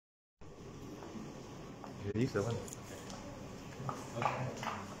Good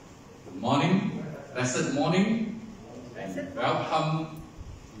morning, blessed morning, and welcome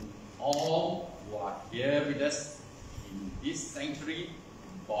to all who are here with us in this sanctuary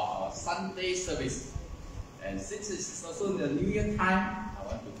for our Sunday service. And since it's also the New Year time, I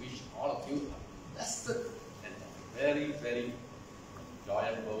want to wish all of you a blessed and a very, very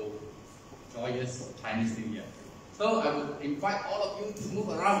joyous Chinese New Year. So I would invite all of you to move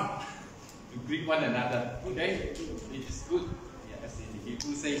around to greet one another. Good day, it is good. Yeah, as the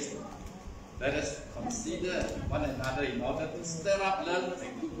Hebrew says, let us consider one another in order to stir up love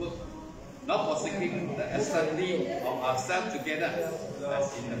and good work, not forsaking the assembly of ourselves together,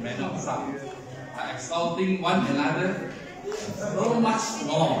 as in the manner of some, but exalting one another so much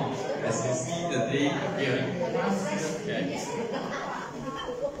more as you see the day appearing. Okay?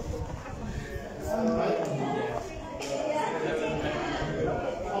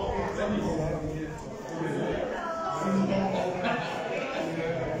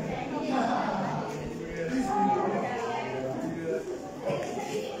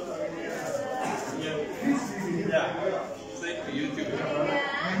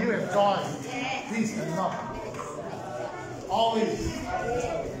 When you have joy, please do not. Always.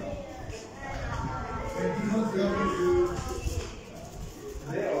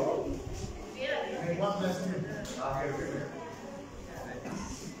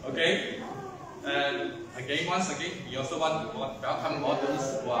 Okay, and again, once again, we also want to welcome all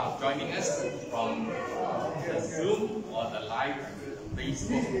those who are joining us from the Zoom or the live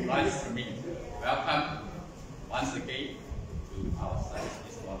Facebook live streaming. Welcome once again to our service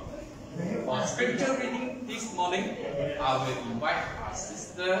this morning. For scripture reading this morning, I will invite our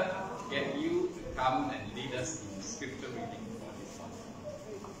sister to get you to come and lead us in scripture reading for this morning.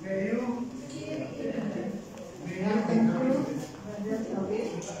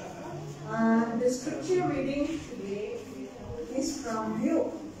 The scripture reading today is from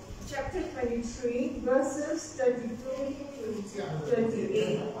Luke chapter 23, verses 32 to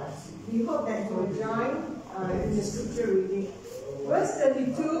 38. We hope that you will join in the scripture reading. Verse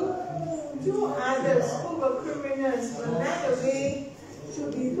 32, two others who were criminals were led away to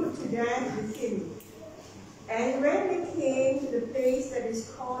be put to death with him. And when they came to the place that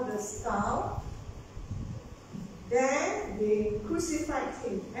is called the Skull, there they crucified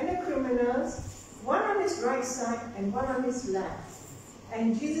him and the criminals, one on his right side and one on his left.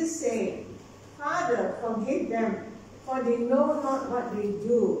 And Jesus said, Father, forgive them, for they know not what they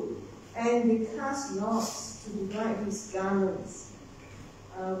do. And they cast lots to divide his garments.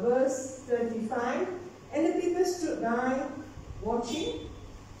 Verse 35, and the people stood by, watching,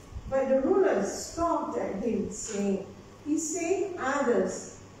 but the rulers scoffed at him, saying, He saved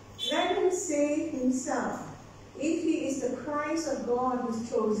others, let him save himself, if he is the Christ of God, his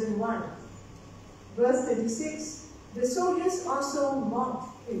chosen one. Verse 36, the soldiers also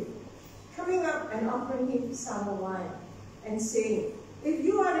mocked him, coming up and offering him sour wine, and saying, If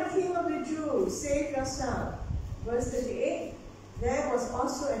you are the king of the Jews, save yourself. Verse 38, there was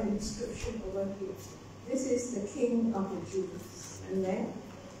also an inscription over him, This is the King of the Jews. Amen.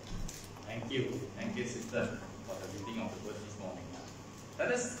 Thank you, sister, for the reading of the word this morning.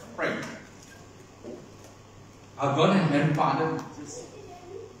 Let us pray. Our God and Heavenly Father, we just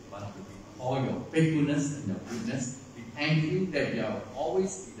want to recall your faithfulness and your goodness. We thank you that you are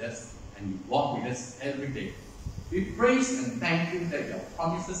always with us and you walk with us every day. We praise and thank you that your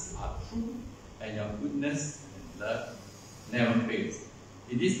promises are true and your goodness and love never fails.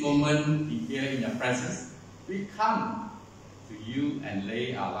 In this moment, we here in your presence, we come to you and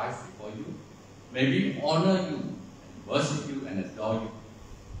lay our lives before you. May we honor you and worship you and adore you.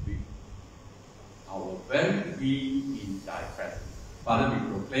 Our very being in thy presence. Father, we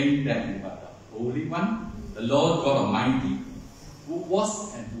proclaim that you are the Holy One, the Lord God Almighty, who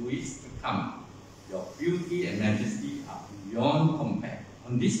was and who is to come. Your beauty and majesty are beyond compare.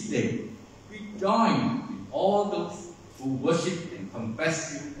 On this day, we join with all those who worship and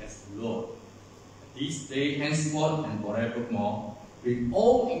confess you as Lord. This day, henceforth and forevermore, with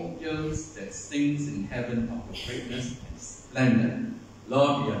all angels that sings in heaven of your greatness and splendor.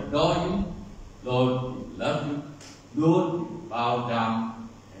 Lord, we adore you. Lord, we love you. Lord, we bow down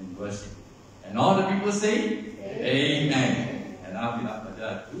and worship you. And all the people say, Amen. And now, without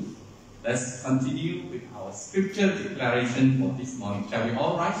further ado, let's continue with our scripture declaration for this morning. Shall we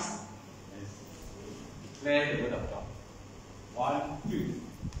all rise? Let's declare the word of God. 1, 2.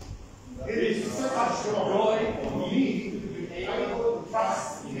 It is such joy for me to be able to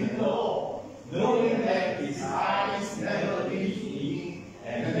trust in the Lord, knowing that His eyes never leave me,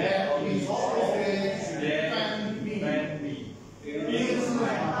 and that He always defends me. It fills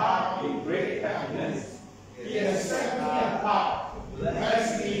my heart with great happiness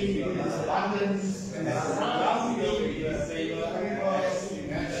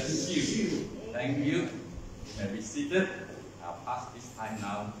time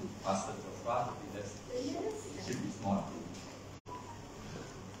now to Pastor Joshua to lead us. It should be small.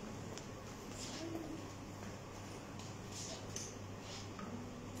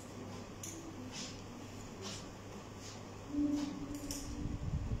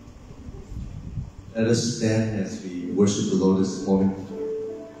 Let us stand as we worship the Lord this morning.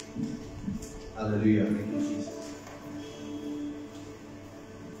 Hallelujah. Thank you, Jesus.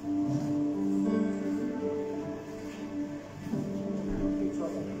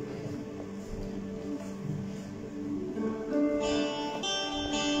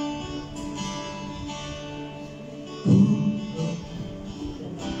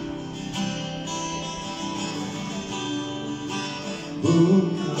 Who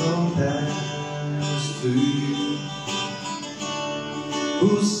compares to you?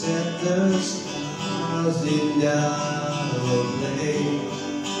 Who set the stars in their place?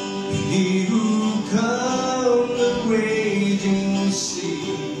 He who calmed the raging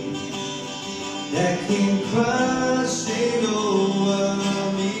sea that came crashing over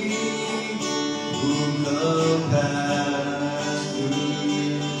me. Who compares to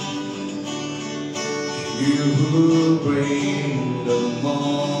you? You who bring the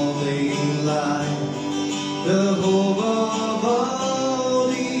morning light, the hope of all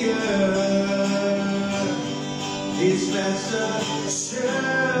the earth, is master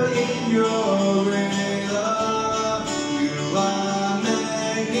sure in your great love. You are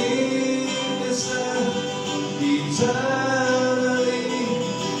magnificent, eternally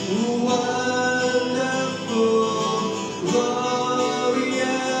wonderful, glorious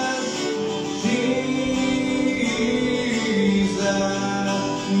Jesus.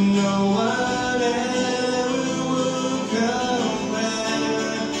 No one ever will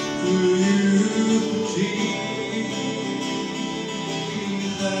compare to you, Jesus.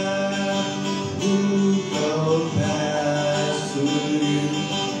 Who compares to you?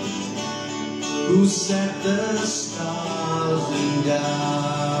 Who set the stars in their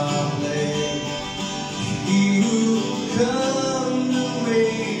place? He who calmed the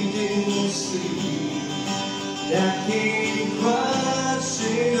raging sea that came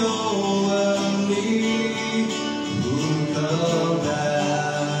crashing over me. Who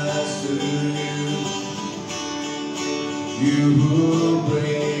compares to you? You who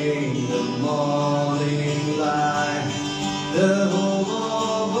bring the morning light, the hope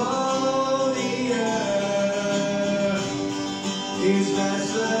of all the earth, is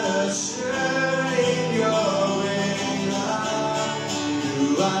master sure in your great light. You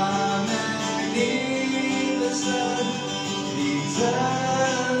are magnificent,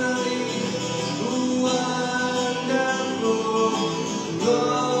 eternally wonderful,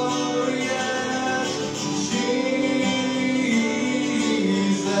 glorious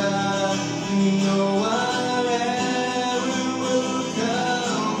Jesus. No one ever will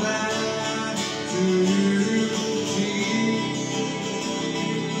compare to you,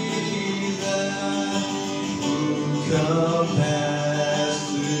 Jesus. Who compares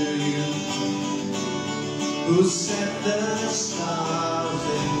to you? Who set the stars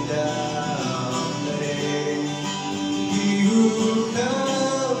in their place? He who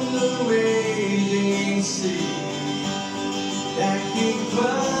calmed the raging sea that came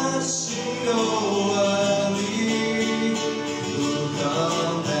crashing over me. Who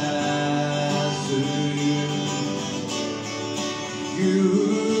compares to you? You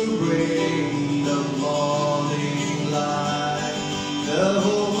bring the morning light, the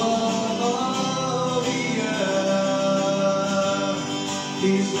hope of all the earth.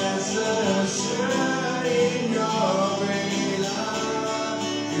 His master sure in your great love.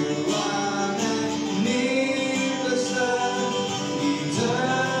 You are magnificent,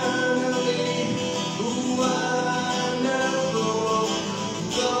 eternally wonderful,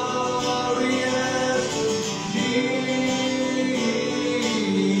 glorious Jesus.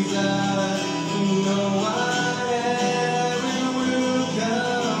 No one ever will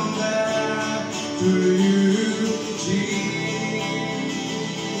compare to you, Jesus.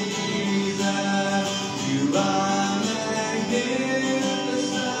 You are magnificent,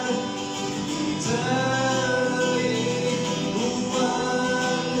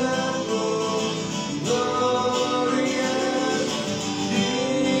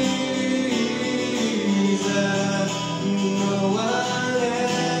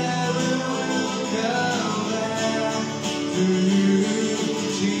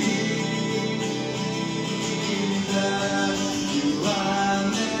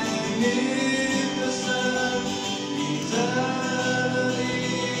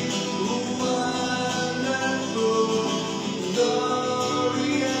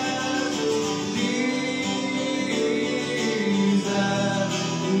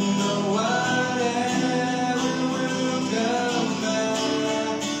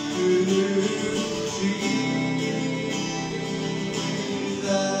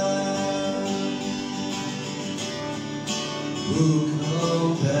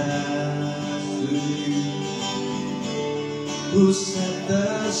 who set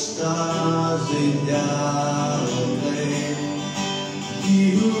the stars in their flame. He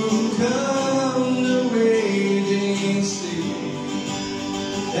who calmed the raging sea,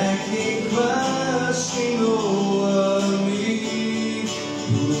 that came crashing over me,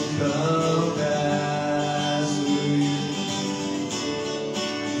 who compassed with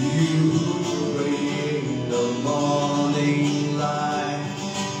you who bring the morning light,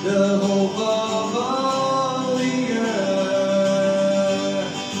 the hope of all the earth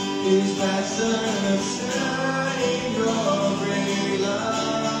is magnificent in your great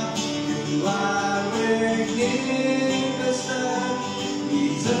love. You are magnificent,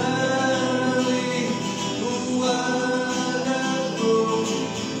 eternally wonderful,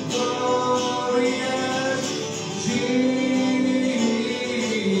 glorious Jesus.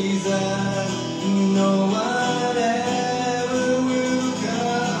 No one ever will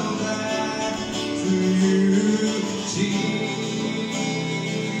come back to you, Jesus.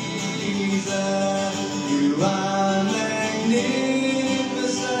 You are magnificent,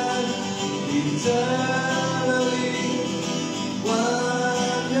 eternally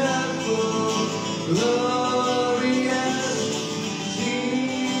wonderful, glorious Jesus.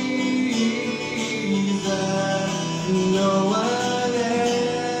 No one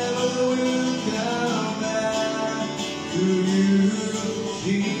ever will come back to you,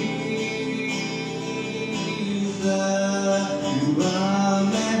 Jesus. You are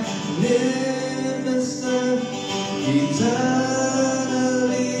magnificent, eternally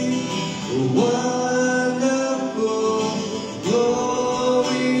wonderful,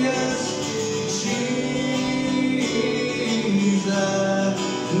 glorious Jesus.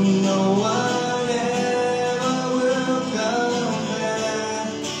 No one ever will come back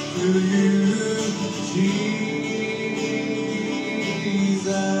to you, Jesus.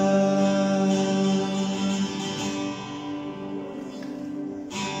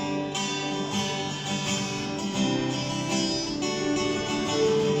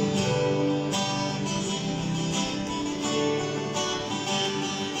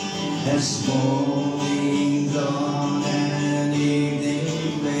 As morning dawn and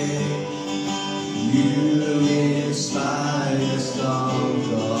evening fade, you inspire the songs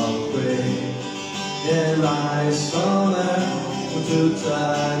of praise. They rise from earth to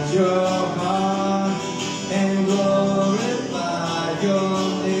touch your heart and glorify your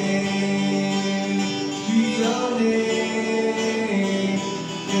name. Your name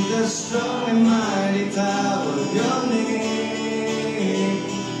is the strong and mighty tower. Your name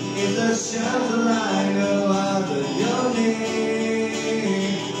is the shelter like no other. Your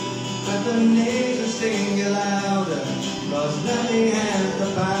name, let the nations sing it louder, 'cause nothing has the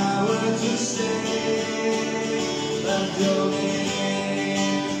power to save but your name.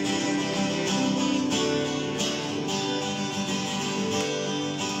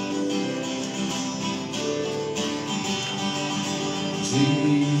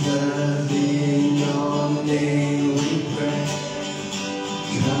 Jesus, in your name we pray.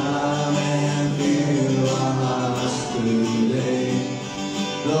 Come and fill our hearts today.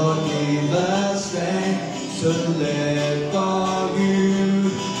 Lord, give us strength to live for you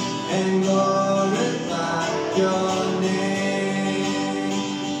and glorify your name.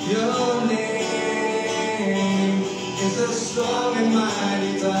 Your name is a strong and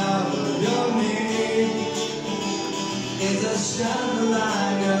mighty tower. Your name is a shelter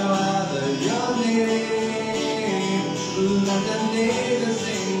like no other. Your name, let the nations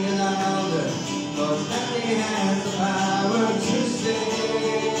sing it louder, 'cause nothing has the power to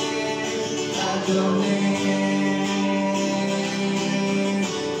save like your name.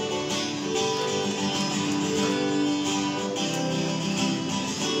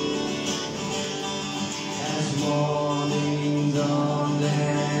 As morning dawn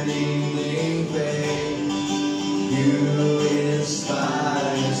and evening fade, you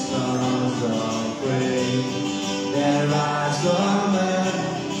inspire songs of praise. That rise from earth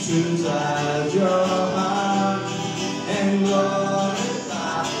to touch your heart and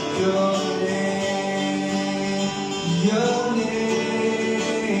glorify your name. Your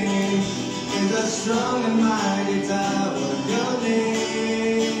name is a strong and mighty tower. Your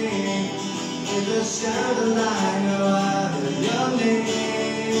name is a shelter like no other. Your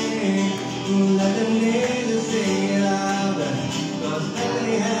name, let the nations sing it louder, 'cause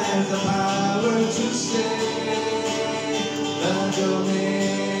nothing has the power to save but your name.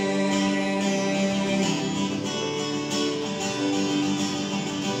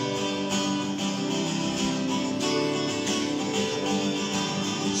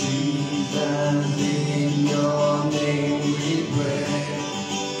 Jesus, in your name we pray.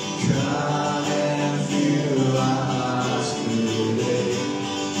 Come and fill our hearts today.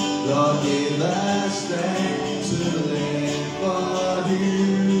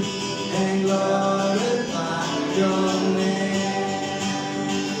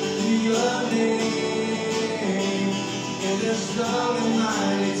 strong and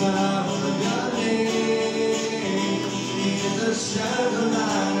mighty tower, your name is a shelter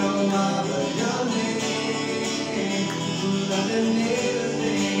I know of, your name. Let the neighbors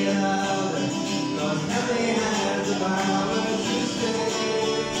sing it louder, 'cause heaven has the power to save.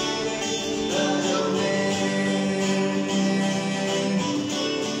 Your name.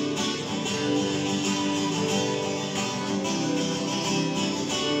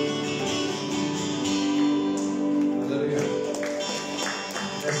 Hallelujah.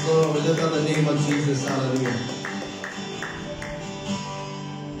 Yes, Lord, we lift up the name of Jesus. Hallelujah.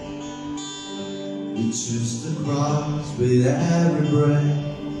 You choose the cross with every breath,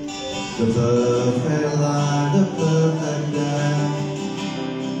 the perfect life, the perfect death.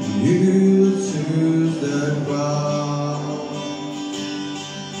 You choose the cross,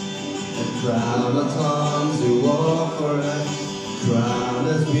 a crown of thorns you offer us, crown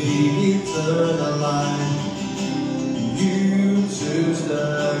as we eternal life. You choose the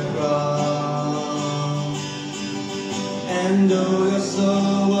cross, and though your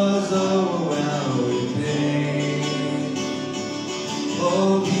soul was overwhelmed with pain,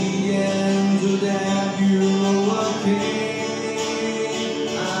 obedient to death you were king.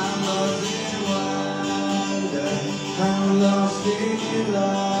 I'm lost in wonder, I'm lost in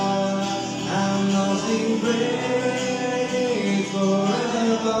love, I'm lost in grace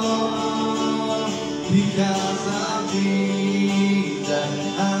forevermore. Because of Jesus,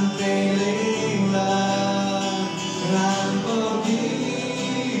 I'm failing love, and I'm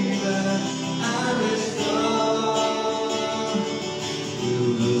forgiven, I'm restored. You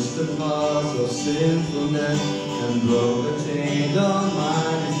lose the cause of sinfulness and broke the chains of my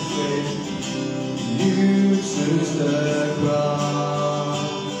disgrace. You choose the cross.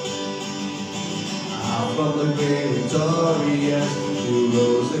 Out from the grave victorious, you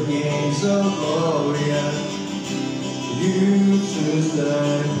rose again so glorious. You choose the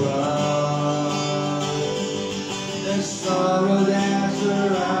cross. The sorrow that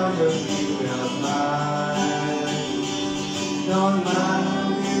surrounds your feet will mine. Not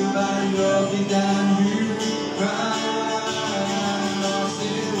mine, you by your feet and you cry. I'm lost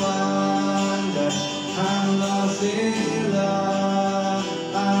in wonder, I'm lost in love,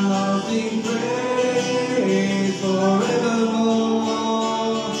 I'm lost in grace forevermore.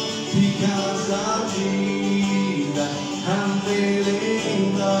 Because of Jesus, I'm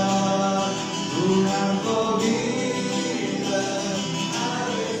feeling love, I'm forgiven, I'm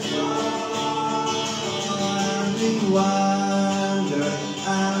restored. I'm in wonder,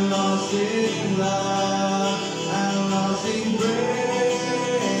 I'm lost in love, I'm lost in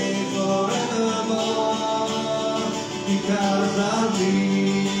grace forevermore. Because of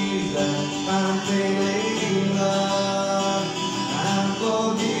Jesus, I'm feeling love, I'm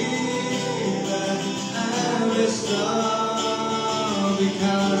forgiven, I'm restored.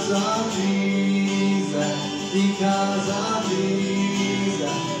 Because of Jesus, because of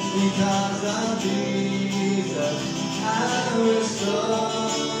Jesus, because of Jesus, I'm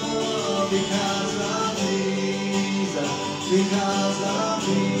restored. Because of Jesus, because of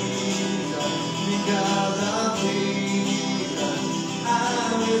Jesus, because of Jesus,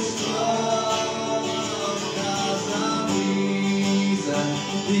 I'm restored. Because of Jesus,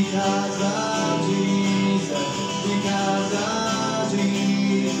 because of Jesus, because of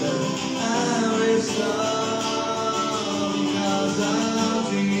Jesus, I'm restored. Because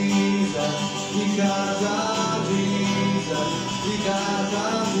of Jesus, because of Jesus, because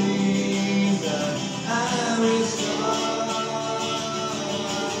of Jesus, I'm restored.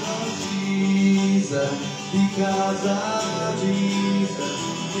 Jesus, because of Jesus,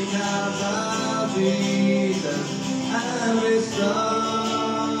 because of Jesus, I'm restored,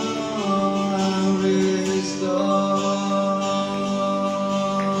 I'm restored.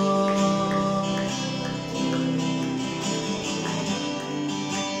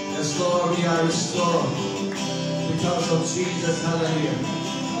 Yes, Lord, we are restored because of Jesus. Hallelujah.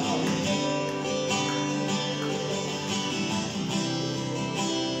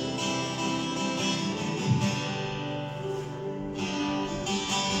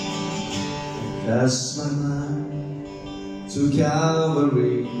 Cast my mind to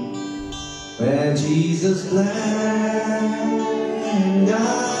Calvary, where Jesus bled and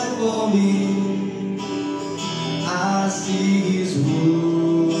died for me. I see His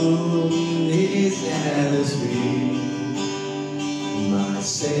wound, His endless feet, my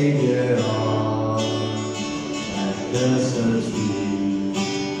Savior on that desert tree.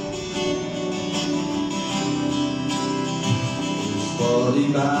 His body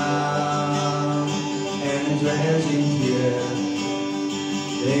bound and drenched in tears,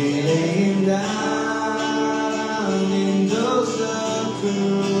 they lay Him down in the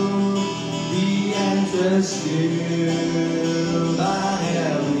just still by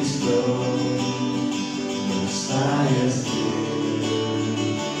heaven's throne, Messiah still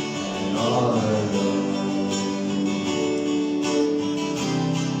and all alone.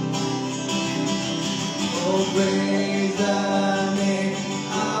 Oh, praise the name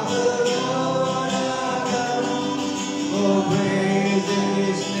of the Lord our God. Oh, praise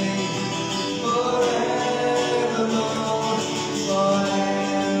His name forevermore.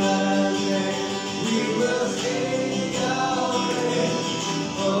 Forever we will sing your praise.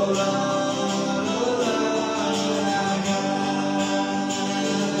 Oh, Lord our God.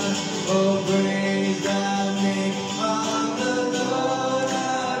 Oh, praise the name of the Lord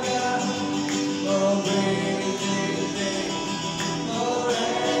our God. Oh, praise His name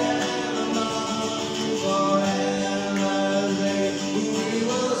forevermore. Forever we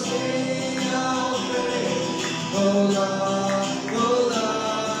will sing your praise. Oh Lord our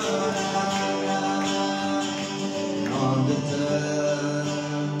God. On the third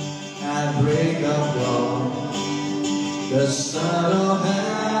at break of dawn, the Son of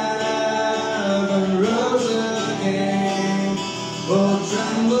Heaven rose again. Oh,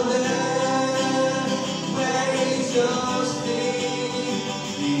 tremble there, where is your sting?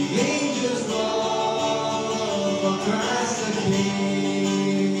 The angels roar for Christ the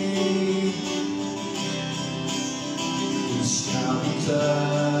King. He shall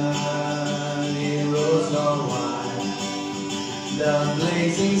return in robes of white. The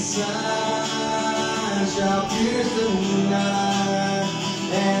blazing sun shall pierce the night,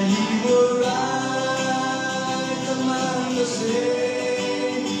 and He will rise among the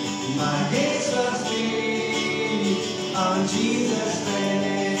saints. My gaze must be on Jesus'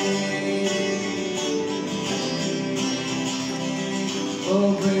 face.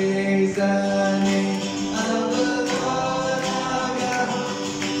 Oh, praise the name of the Lord our God.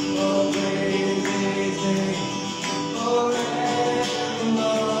 Oh, praise His name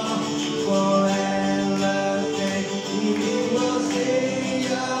forevermore. Forever we will sing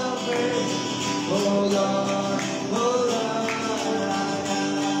your praise. Oh Lord our God.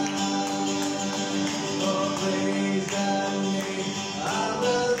 Oh, praise the name of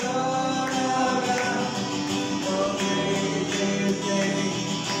the Lord our God. Oh, praise His name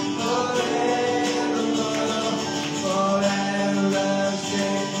forevermore. Forever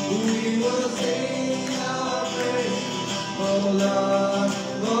we will sing your praise. Oh Lord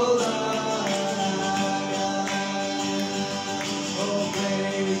our God. Oh,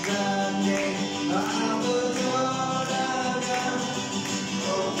 praise the name of the Lord our God.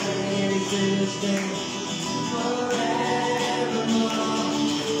 Oh, praise His name forevermore.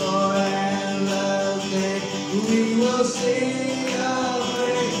 Forever we will sing your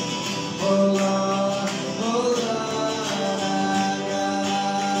praise. Oh Lord our God.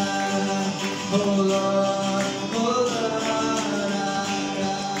 Oh Lord our God.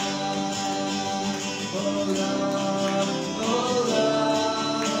 Oh Lord our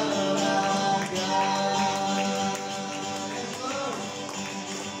God. Yes, Lord.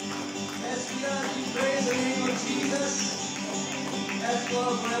 Yes, we are. We praise the name of Jesus. Yes,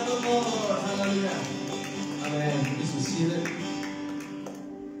 Lord, forevermore. Hallelujah. Amen. Please be seated.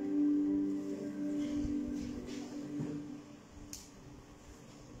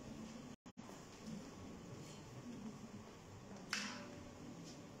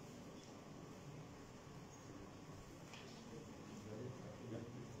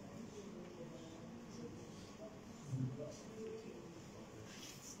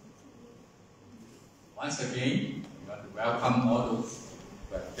 Once again, we want to welcome all those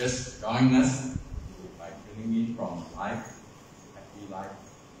who have just joined us by tuning in from live, happy live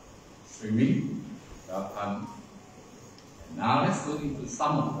streaming. Welcome. And now let's go into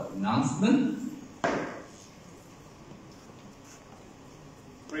some of the announcements.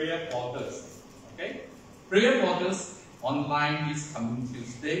 Prayer portals. Okay? Prayer portals online this coming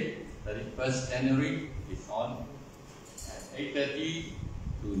Tuesday, 31st January, is on at 8:30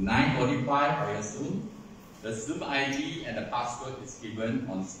 to 9:45 via Zoom. The Zoom ID and the password is given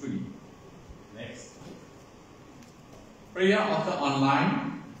on screen. Next. Prayer Altar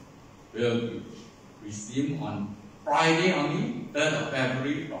Online will be resumed on Friday only, 3rd of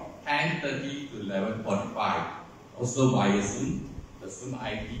February from 10:30 to 11:45. Also via Zoom. The Zoom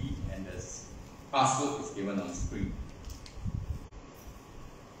ID and the password is given on screen.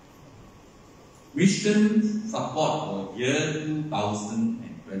 Mission support for year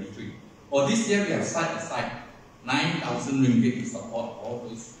 2023. For this year, we have set aside 9,000 ringgit to support all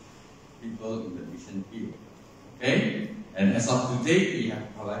those people in the mission field. Okay? And as of today, we have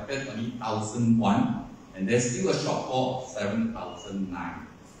collected only 1,001, and there's still a shortfall of 7,009.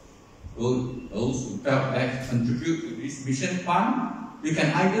 Those who felt that contribute to this mission fund, you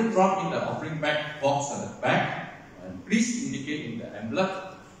can either drop in the offering bag box at the back, and please indicate in the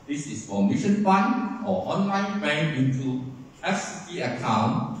envelope this is for mission fund, or online bank into FCT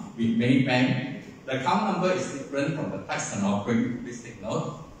account with Maybank. The account number is different from the tax and offering. Please take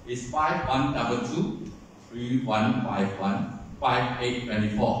note. It's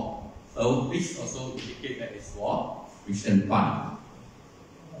 5122-3151-5824. So please also indicate that it's for mission fund.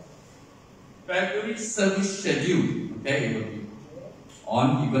 February service schedule. Okay, it will be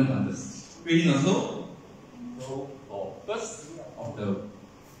on even on the screen also. So for first of the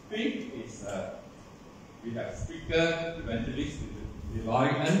week is we have speaker evangelist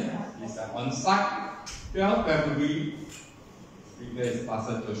Baloche is on-site. 12 February speaker is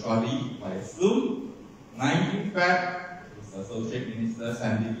Pastor Joshua Lee by Zoom. 19 Feb is Associate Minister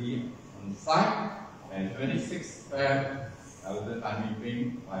Sandy Lee on-site, and 26 Feb Elder Tammy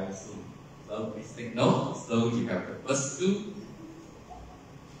Ping by Zoom. So please take note. So you have the first two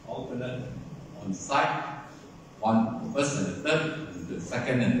alternate on site, one first and the third, and the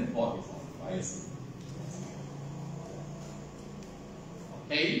second and the fourth is on via Zoom.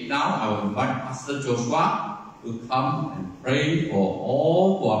 Okay, now I will invite Pastor Joshua to come and pray for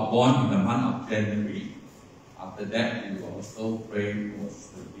all who are born in the month of January. After that, we will also pray for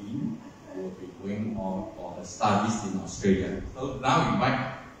Sister Dean, who will be going on for her studies in Australia. So now I invite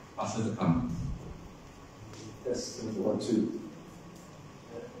Pastor to come. Yes, 1, 2.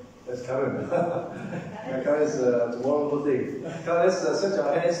 Let's Karen. Karen is tomorrow birthday. Karen, let's stretch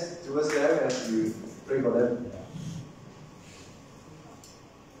our hands towards them and we pray for them.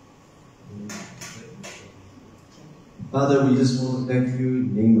 Father, we just want to thank you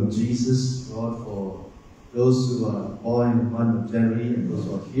in the name of Jesus, Lord, for those who are born in the month of January and those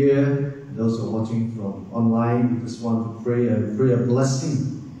who are here, and those who are watching from online. We just want to pray a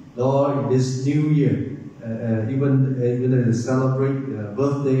blessing, Lord, in this new year. Even as we celebrate the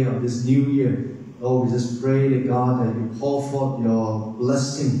birthday of this new year, Lord, we just pray that God that you pour forth your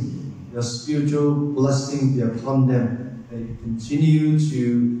blessing, your spiritual blessing upon them, that you continue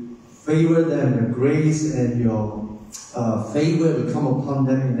to favor them, your grace and your favor will come upon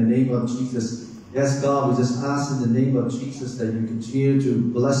them in the name of Jesus. Yes, God, we just ask in the name of Jesus that you continue to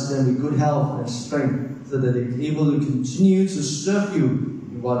bless them with good health and strength, so that they're able to continue to serve you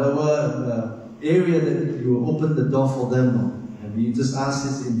in whatever area that you will open the door for them, Lord. And we just ask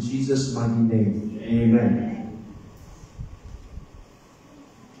this in Jesus' mighty name. Amen.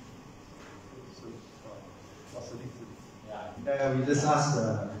 Yeah, we just ask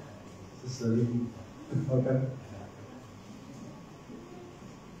Sister Lee. Okay.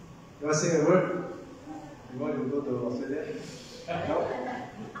 You want to say a word? You want to go to Australia? No? You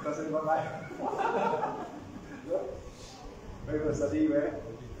want to say bye-bye? No? Where you going to study? Where?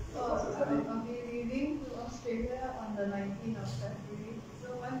 I'll be leaving to Australia on the 19th of February. So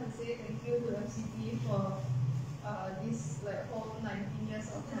I want to say thank you to FCT for this whole 19 years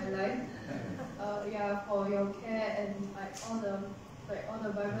of my life. For your care and all the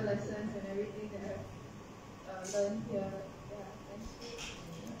Bible lessons and everything that I've learned here. Yeah, thank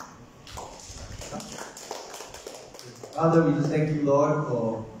you. Father, we just thank you, Lord,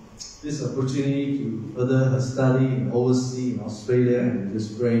 for this opportunity to further her study overseas in Australia, and we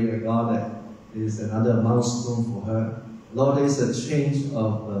just pray that God that it is another milestone for her. Lord, there is a change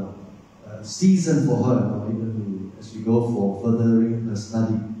of season for her, Lord, even as you go for furthering her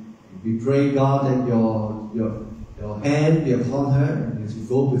study. We pray, God, that your hand be upon her, and as you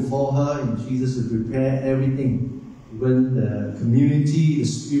go before her, and Jesus will prepare everything, even the community, the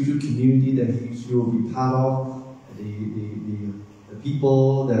spiritual community that she will be part of, the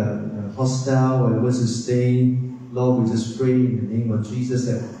people, the hostel, wherever she's staying. Lord, we just pray in the name of Jesus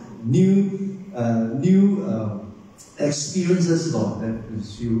that new experiences, Lord, that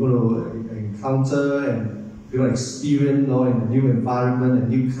she's going to encounter and going to experience, Lord, in a new environment, a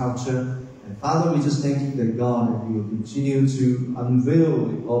new culture. And Father, we just thank you that God, that you will continue to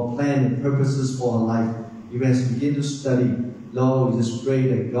unveil your plan and purposes for our life. Even as we begin to study, Lord, we just pray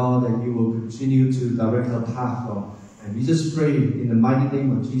that God, that you will continue to direct our path, Lord. And we just pray in the mighty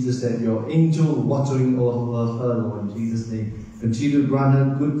name of Jesus that your angel watering over her, Lord, in Jesus' name. Continue to grant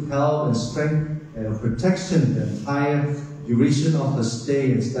her good health and strength and protection the entire duration of her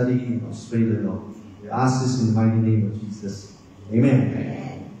stay and study in Australia, Lord. We ask this in the mighty name of Jesus. Amen. Amen.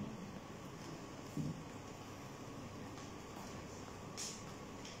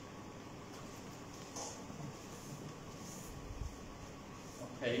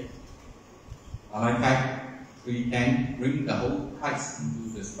 Okay. We can bring the whole tithes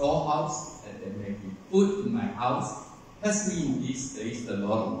into the storehouse, that there may be food in my house, Test me in these days, the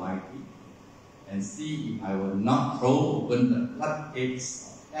Lord Almighty, and see if I will not throw open the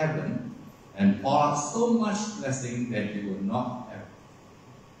floodgates of heaven and pour out so much blessing that you will not have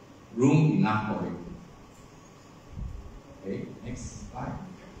room enough for it. Okay, next slide.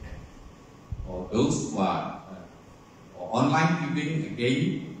 For those who are for online giving,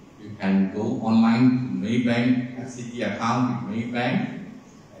 again, you can go online to Maybank, FCT account with Maybank.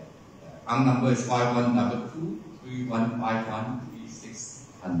 Account number is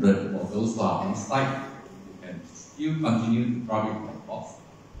 5122-3151-3600. For those who are on site, you can still continue to drop it by box,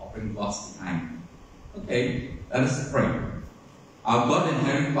 offering box behind. Okay, let us pray. Our God and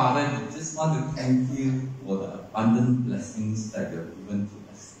Heavenly Father, we just want to thank you for the abundant blessings that you have given to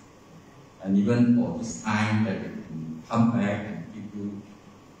us. And even for this time that we can come back and give you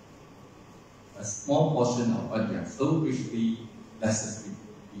a small portion of what you have so richly blessed us with.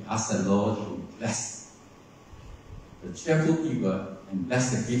 We ask the Lord to bless the cheerful giver and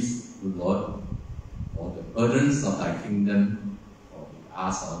bless the gifts, O Lord, for the burdens of thy kingdom. For we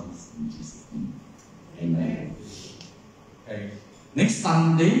ask all this in Jesus' name. Amen. Okay. Next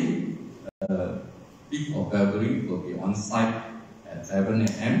Sunday, 5th of February, will be on site at 7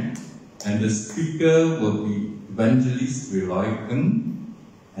 a.m. and the speaker will be Evangelist Roykin,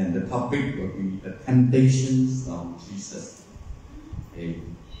 and the topic will be the temptations of Jesus. Okay.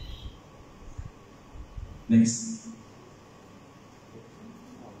 Next.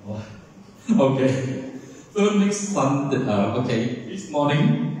 Okay. So next Sunday, this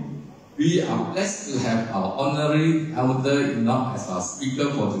morning, we are blessed to have our honorary elder Enoch as our speaker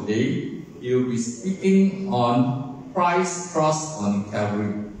for today. He will be speaking on Christ's cross on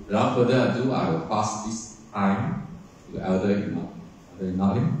Calvary. Without further ado, I will pass this time to Elder Enoch. Elder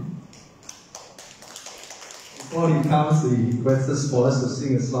Enoch Lim. Before he comes, he requests for us to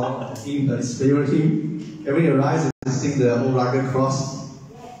sing a song of him, his favorite hymn. Can we rise and sing the old rugged cross?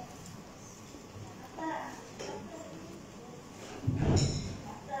 Yes.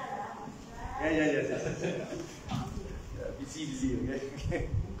 Busy, okay?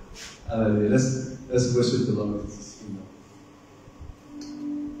 Let's worship the Lord.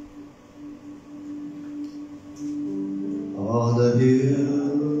 On the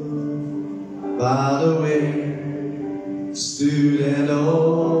hill by the way stood an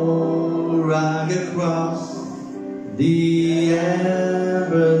old rugged cross, the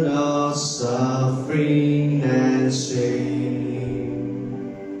emblem of suffering and shame.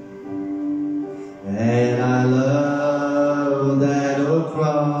 And I love that old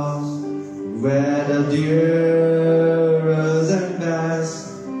cross where the dearest and best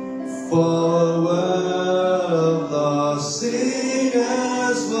for a world of lost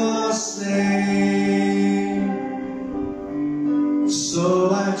sinners was slain.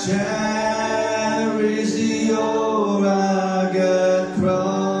 So I cherish the old rugged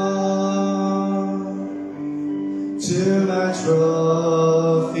cross till my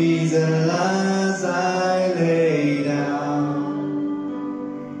trophies and lies I lay down.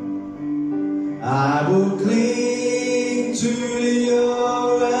 I will cling to the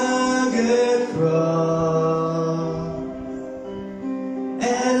old rugged cross,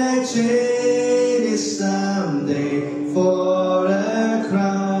 and exchange it someday for a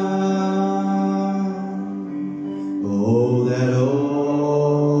crown. Oh, that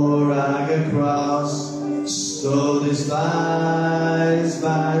old rugged cross, so despised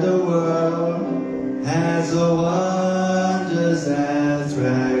by the world, has a wondrous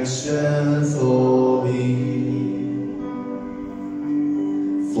attraction for me.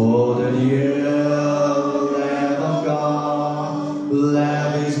 For the dear Lamb of God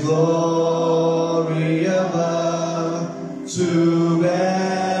left His glory above to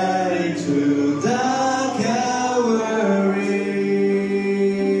bear it to the Calvary.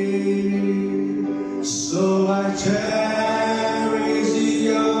 So I cherish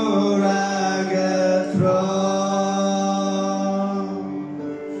the old rugged cross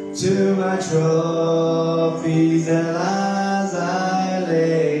till my trophies and lies I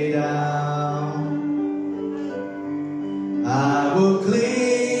lay down. I will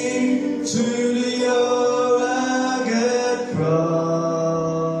cling to the old rugged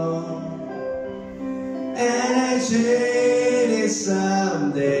cross, and exchange it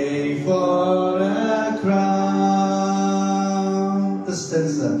someday for a crown. The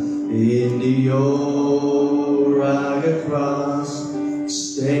stanza in the old rugged cross,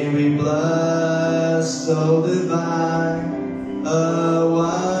 stained with blood so divine, a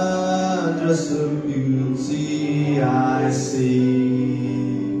wondrous beauty I see.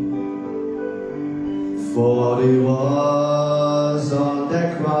 For it was on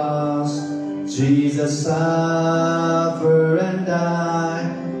that cross Jesus suffered and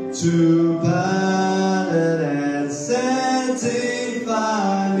died to pardon and sanctify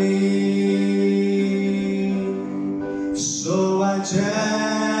me. So I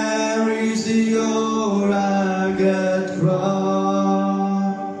cherish the old rugged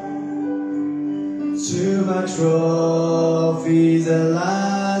cross, to my trophies at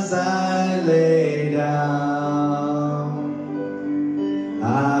last I lay down.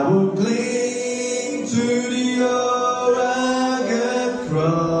 I will cling to the old rugged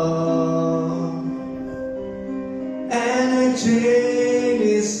cross and exchange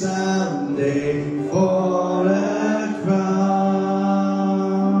it someday for a crown.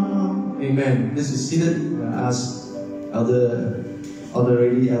 Amen. This is seated. I'm going to ask Elder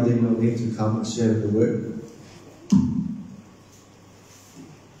Enoch Lim to come and share the word.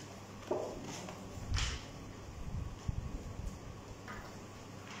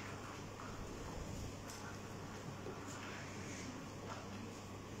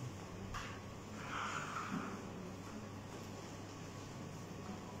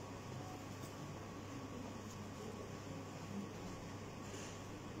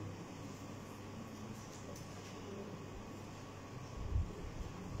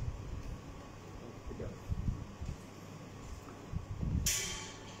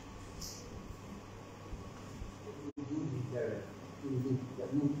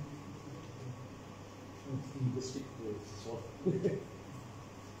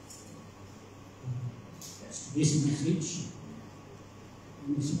 This message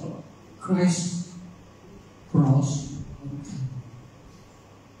is about Christ's cross.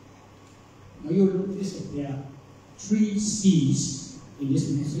 Now you notice that there are 3 C's in this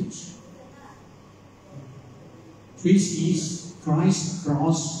message. 3 C's: Christ,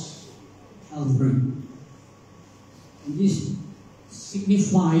 cross, Calvary. And this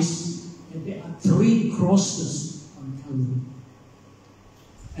signifies that there are 3 crosses on Calvary.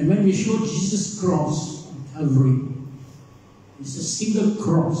 And when we show Jesus' cross on Calvary, it's a single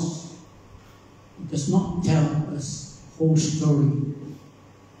cross. It does not tell us the whole story and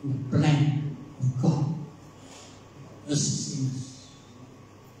the plan of God, us sinners.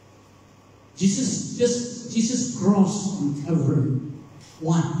 Jesus' cross on Calvary,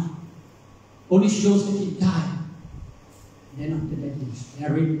 1, only shows that he died. And then after that he was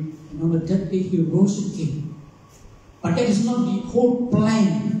buried, and on the 3rd day he rose again. But that is not the whole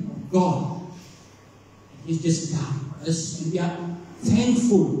plan of God. He just died for us, and we are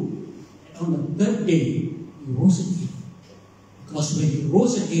thankful that on the 3rd day he rose again. Because when he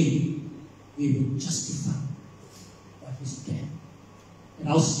rose again, we were justified by his death, and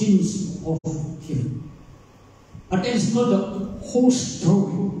our sins were all forgiven. But that is not the whole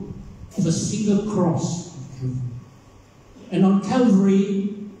story of a single cross on Calvary. And on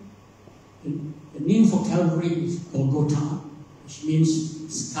Calvary, the name for Calvary is Golgotha, which means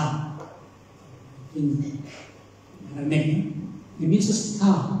skull. In Aramaic, it means a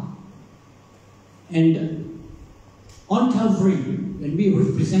skull. And on Calvary, when we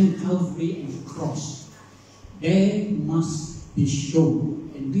represent Calvary and the cross, there must be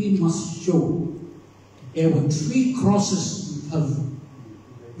shown, and we must show, that there were 3 crosses on Calvary,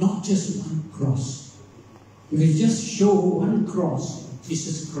 not just 1 cross. If we just show 1 cross of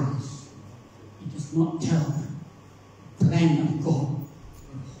Jesus Christ, it does not tell the plan of God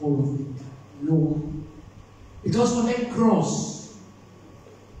and the whole of it. No. Because on that cross,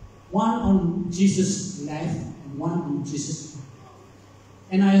 1 on Jesus' left and 1 on Jesus' right.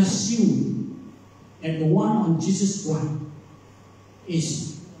 And I assume that the 1 on Jesus' right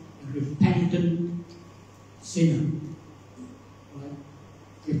is a repentant sinner. Right?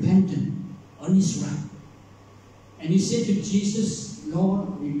 Repentant on his right. And he said to Jesus,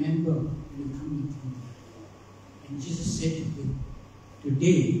 Lord, remember when you come into me. And Jesus said to him,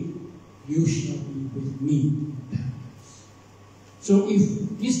 today you shall be with me in paradise. So if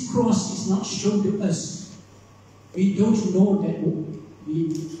this cross is not shown to us, we don't know that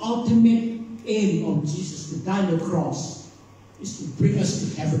the ultimate aim of Jesus to die on the cross is to bring us to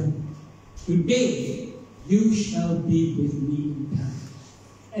heaven. Today you shall be with me in paradise.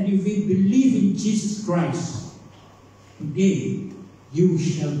 And if we believe in Jesus Christ, today you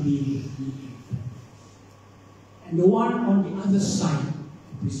shall be with me in paradise. And the 1 on the other side,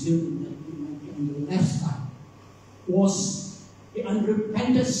 I presume that it might be on the left side, was the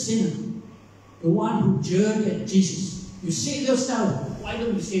unrepentant sinner, the one who jeered at Jesus. You save yourself, why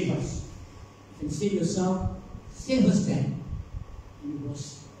don't you save us? You can save yourself, save us then. And he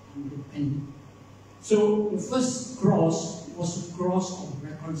was unrepentant. So the first cross was a cross of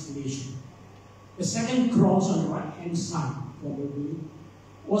reconciliation. The second cross on the right-hand side, probably,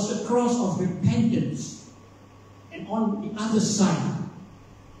 was a cross of repentance, and on the other side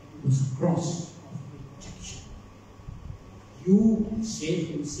was a cross of rejection. You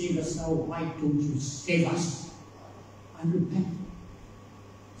save and save us now, why don't you save us? Unrepentant.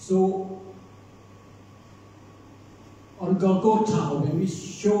 So, on Golgotha, when we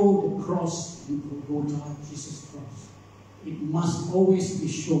show the cross in Golgotha, Jesus' cross, it must always be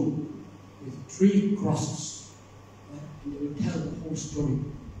shown with 3 crosses. And they will tell the whole story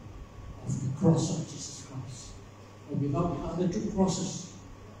of the cross of Jesus Christ. But without the other 2 crosses,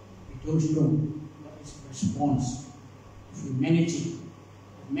 we don't know what is the response of humanity,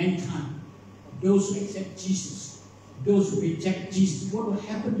 of mankind, of those who accept Jesus, of those who reject Jesus. What will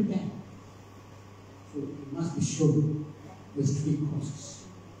happen to them? So it must be shown with 3 crosses.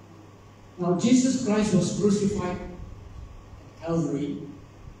 Now Jesus Christ was crucified at Calvary,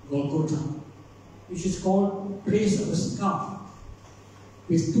 Golgotha, which is called place of a skull,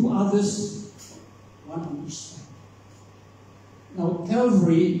 with 2 others, one on each side. Now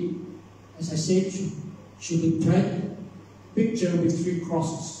Calvary, as I said, should be pictured with 3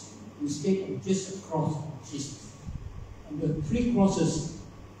 crosses instead of just a cross of Jesus. And the 3 crosses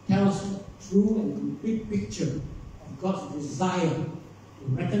tells a true and complete picture of God's desire to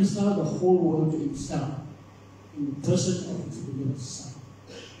reconcile the whole world to himself in the person of his beloved Son.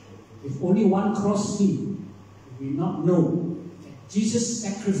 If only one cross seen, we will not know that Jesus'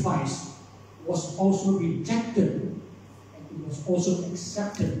 sacrifice was also rejected and it was also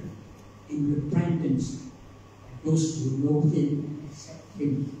accepted in repentance by those who know him and accept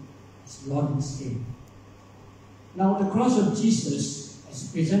him as Lord and Savior. Now the cross of Jesus is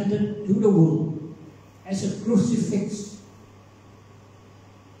presented to the world as a crucifix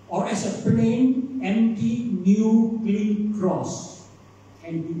or as a plain, empty, new, clean cross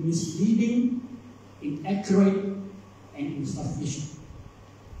can be misleading, inaccurate, and insufficient.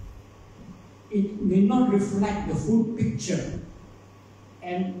 It may not reflect the full picture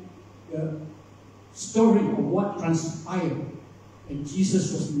and the story of what transpired when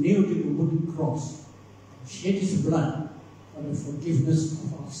Jesus was nailed to the wooden cross and shed his blood for the forgiveness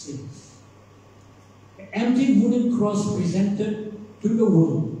of our sins. The empty wooden cross presented to the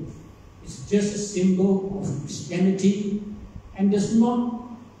world is just a symbol of Christianity and does not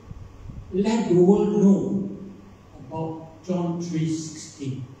let the world know about John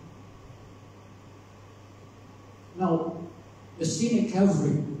 3:16. Now, the scene at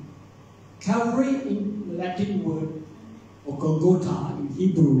Calvary. Calvary in the Latin word, or Golgotha in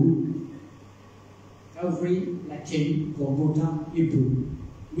Hebrew, Calvary, Latin, Golgotha, Hebrew,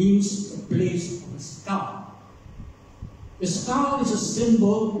 means the place of a skull. The skull is a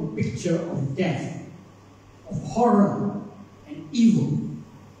symbol and picture of death, of horror and evil.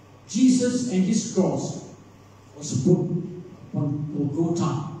 Jesus and his cross was put upon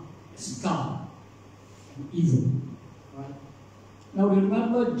Golgotha, a skull and evil. Right? Now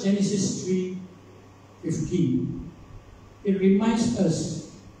remember Genesis 3:15. It reminds us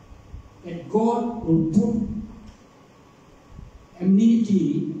that God will put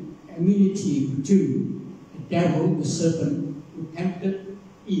enmity between the devil, the serpent, who tempted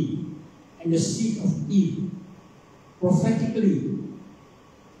Eve, and the seed of Eve. Prophetically,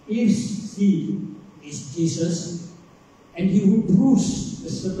 Eve's seed is Jesus, and he will bruise the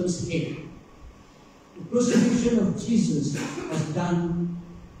serpent's head. The crucifixion of Jesus has done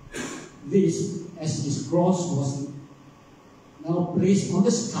this as his cross was now placed on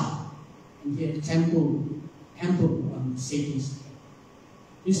the skull, and he had trampled on Satan's head.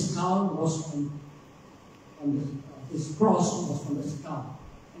 His skull was his cross was on the skull,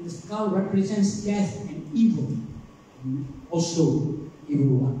 and the skull represents death and evil, and also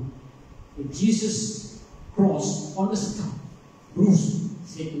evil one. So Jesus' cross on the skull bruised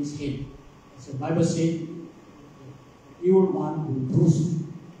Satan's head. As the Bible said, the evil one will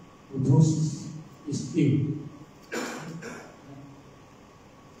bruise his heel.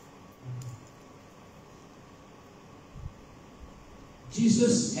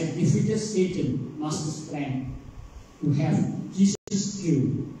 Jesus had defeated Satan, Master's plan, to have Jesus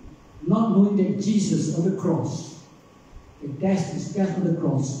killed, not knowing that Jesus on the cross, his death on the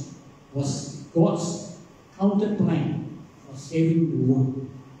cross, was God's counter plan for saving the world.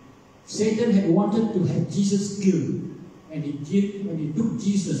 Satan had wanted to have Jesus killed when he took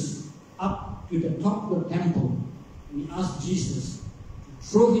Jesus up to the top of the temple and he asked Jesus to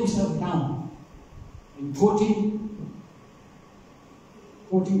throw himself down, and quoting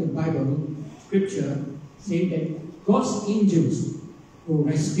the Bible scripture saying that God's angels will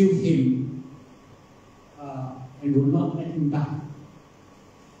rescue him and will not let him die.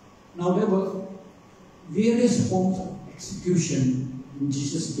 Now there were various forms of execution in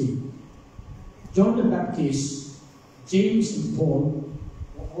Jesus' day. John the Baptist, James and Paul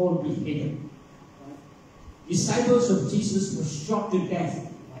were all beheaded. Right? Disciples of Jesus were shot to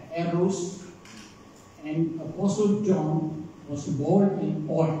death by arrows, and Apostle John was boiled in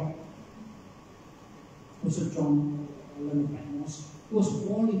oil. Apostle John was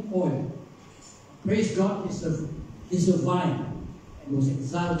boiled in oil. Praise God, he survived and was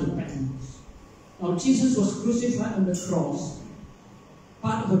exiled to Patmos. Now Jesus was crucified on the cross,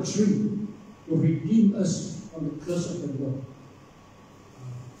 part of a tree, to redeem us from the curse of the world.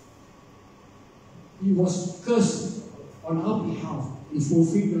 He was cursed on our behalf and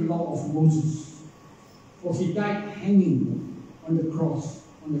fulfilled the law of Moses. For he died hanging on the cross,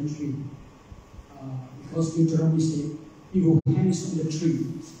 on the tree. Because Deuteronomy said, he who hangs on the tree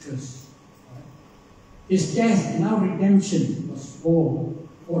is cursed. Right? His death and our redemption was for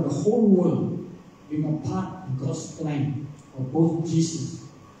the whole world, being a part of God's plan for both Jesus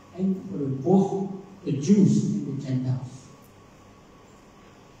and for both the Jews and the Gentiles.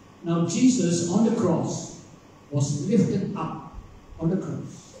 Now Jesus on the cross was lifted up on the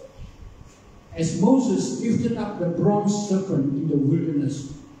cross. As Moses lifted up the bronze serpent in the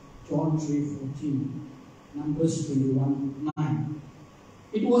wilderness, John 3:14, Numbers 21:9.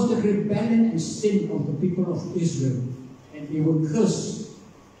 It was the rebellion and sin of the people of Israel, and they were cursed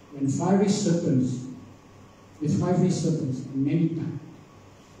with fiery serpents many times.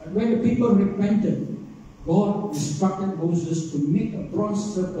 But when the people repented, God instructed Moses to make a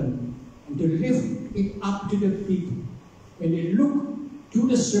bronze serpent and to lift it up to the people. When they looked to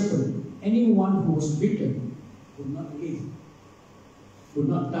the serpent, anyone who was bitten would not live, would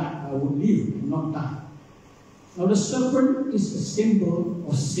not die, would live and not die. Now the serpent is a symbol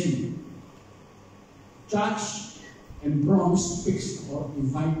of sin. Judge and bronze speaks about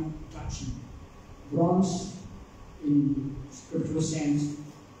divine judgment. Bronze, in scriptural sense,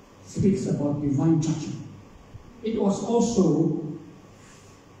 speaks about divine judgment. It was also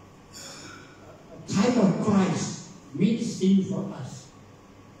a type of Christ made sin for us.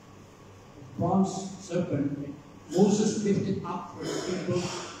 The bronze serpent that Moses lifted up for the people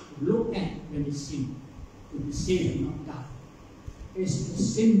to look at when they sin, to be saved and not die. It's a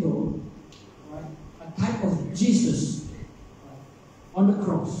symbol, right, a type of Jesus, right, on the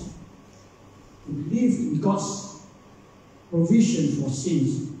cross, to believe in God's provision for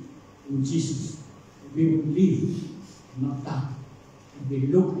sins in Jesus. We will live and not die. If we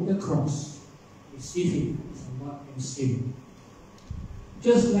look at the cross, we see Him as a Lord and Savior.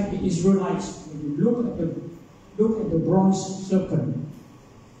 Just like the Israelites, when you look at the bronze serpent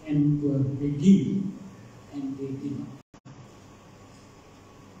and were redeemed, and they did not.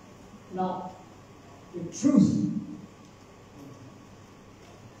 Now, the truth.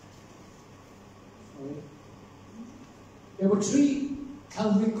 There were 3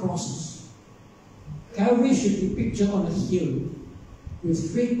 Calvary crosses. Calvary should be pictured on a hill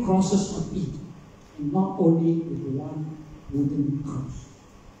with 3 crosses on it, and not only with one wooden cross.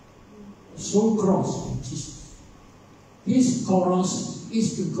 The sole cross of Jesus. His cross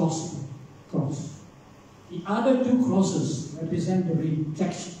is the gospel cross. The other 2 crosses represent the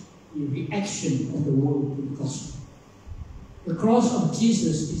reaction of the world to the gospel. The cross of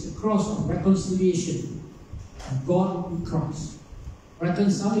Jesus is a cross of reconciliation of God in Christ,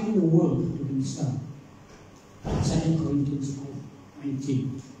 reconciling the world to Himself. 2 Corinthians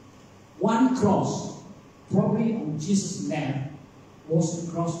 5:19. One cross, probably on Jesus' lap, was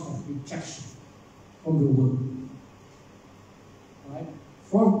the cross of rejection from the world. Right?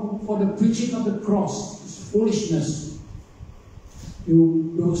 For the preaching of the cross is foolishness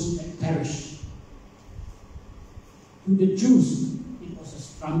to those that perish. To the Jews, it was a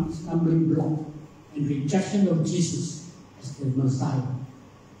stumbling block and rejection of Jesus as the Messiah.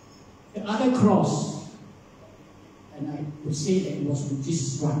 The other cross, and I would say that it was on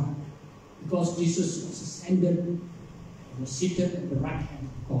Jesus' right, because Jesus was ascended and was seated at the right hand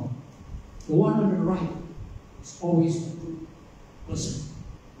of God. The one on the right is always a good person,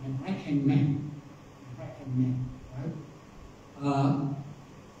 a right-hand man, right?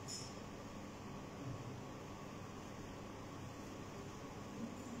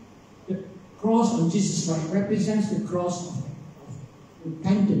 The cross on Jesus' right represents the cross of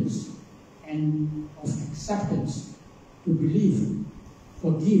repentance and of acceptance, to believe,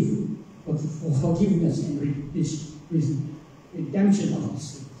 forgive, for forgiveness and redemption of our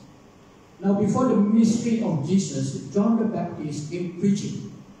sins. Now, before the ministry of Jesus, John the Baptist came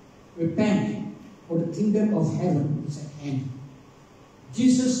preaching, repent, for the kingdom of heaven is at hand.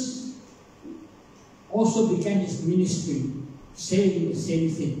 Jesus also began his ministry saying the same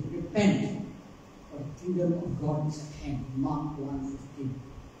thing, repent, for the kingdom of God is at hand. Mark 1:15.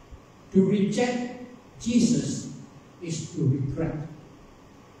 To reject Jesus is to regret.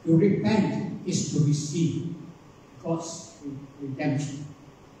 To repent is to receive God's redemption.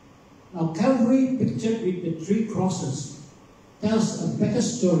 Now, Calvary, pictured with the 3 crosses, tells a better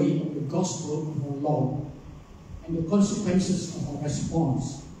story of the gospel of our Lord and the consequences of our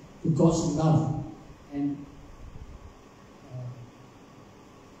response to God's love and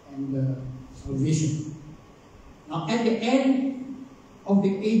salvation. Now, at the end of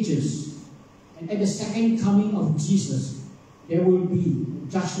the ages and at the second coming of Jesus, there will be a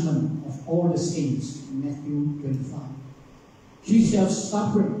judgment of all the saints in Matthew 25. He shall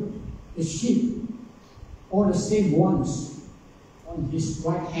separate the sheep, all the saved ones, on his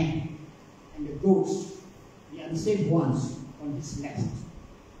right hand, and the goats, the unsaved ones, on his left.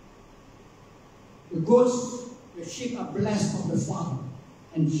 The goats, the sheep are blessed of the Father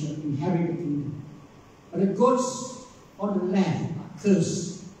and shall inherit the kingdom. But the goats on the left are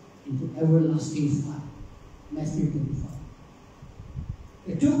cursed into everlasting fire. Matthew 25.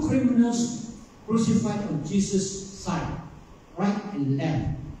 The 2 criminals crucified on Jesus' side, right and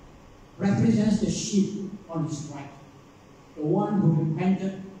left, represents the sheep on his right, the one who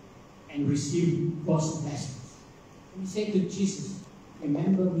repented and received God's blessings. And he said to Jesus,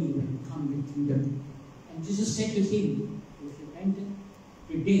 remember me when you come in the kingdom. And Jesus said to him, you have repented,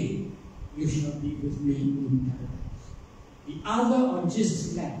 today you shall be with me in paradise. The other on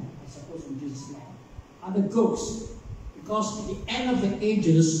Jesus' left, I suppose on Jesus' left, are the goats, because at the end of the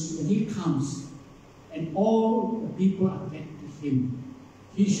ages, when he comes, and all the people are led to him,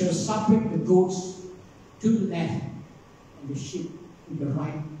 he shall separate the goats to the left and the sheep to the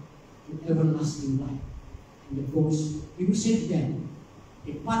right to everlasting life. And the goats, he will say to them,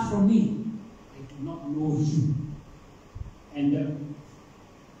 depart from me, I do not know you. And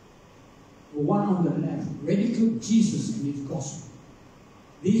the one on the left ridiculed Jesus and his gospel.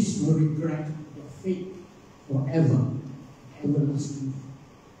 These will regret their fate forever, everlasting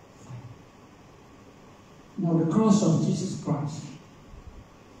fire. Now the cross of Jesus Christ.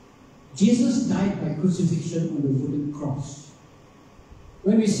 Jesus died by crucifixion on the wooden cross.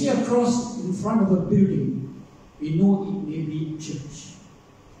 When we see a cross in front of a building, we know it may be a church.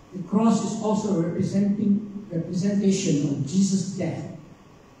 The cross is also a representation of Jesus' death,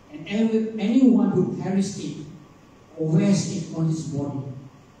 and anyone who carries it or wears it on his body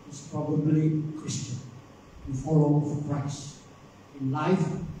is probably a Christian and follower of Christ in life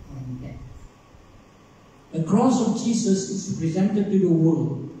or in death. The cross of Jesus is presented to the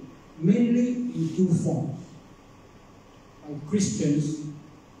world mainly in 2 forms: by Christians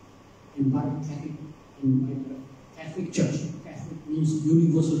and by the Catholic Church. Catholic means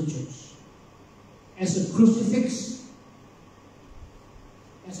universal church. As a crucifix,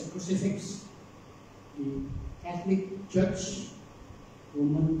 the Catholic Church,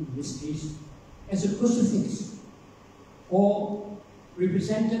 Roman in this case, as a crucifix, or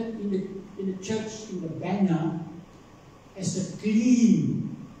represented in the church in the banner as a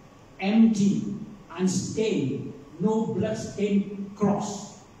clean, empty, unstained, no blood-stained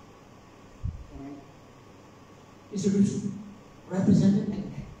cross. Right? It's represented like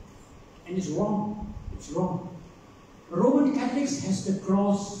that. And it's wrong. It's wrong. The Roman Catholics has the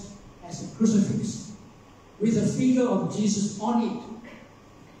cross as a crucifix with a figure of Jesus on it,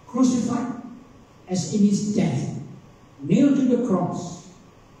 crucified as in his death, nailed to the cross.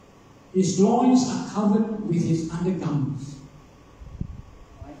 His loins are covered with his undergarments.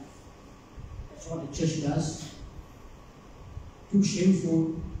 Right? That's what the church does. Too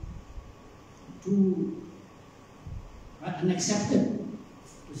shameful, too unaccepted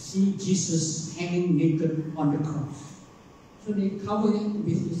to see Jesus hanging naked on the cross. So they cover him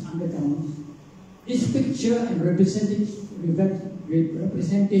with his undergarments. This picture and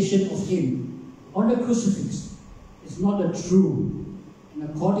representation of him on the crucifix is not a true, and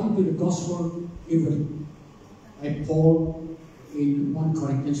according to the gospel given by Paul in 1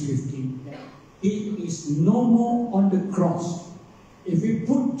 Corinthians 15, that he is no more on the cross. If we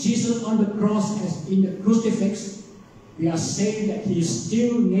put Jesus on the cross as in the crucifix, we are saying that he is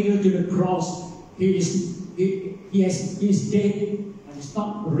still nailed to the cross. He is dead, but is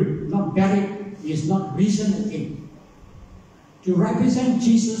not buried. He is not risen again. To represent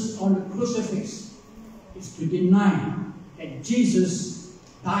Jesus on the crucifix is to deny that Jesus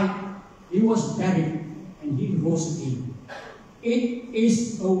died, he was buried, and he rose again. It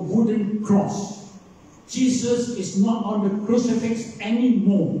is a wooden cross. Jesus is not on the crucifix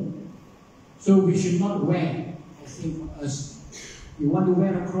anymore. So we should not wear, I think for us, you want to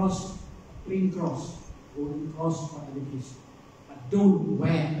wear a cross, a plain cross, golden cross, whatever it is. But don't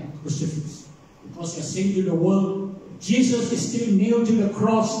wear a crucifix. Because you're saying to the world, Jesus is still nailed to the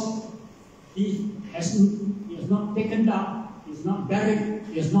cross. He has not taken down, he is not buried,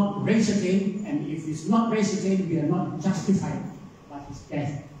 he is not raised again, and if he is not raised again, we are not justified by his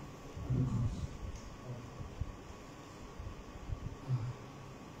death on the cross.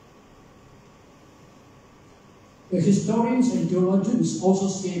 The historians and theologians also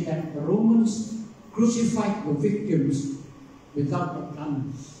say that the Romans crucified the victims without the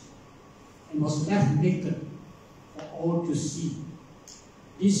garments and was left naked for all to see.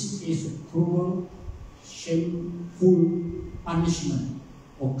 This is a cruel, shameful punishment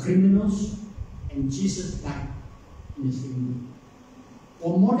for criminals, and Jesus died in the same way.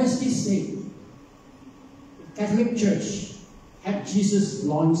 For modesty's sake, the Catholic Church had Jesus'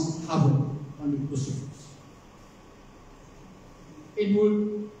 loins covered on the crucifix. It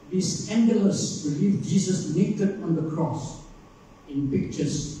would be scandalous to leave Jesus naked on the cross in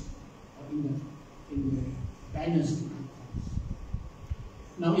pictures or in the banners and icons.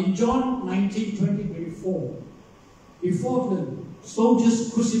 Now in John 19, 20, 24, before the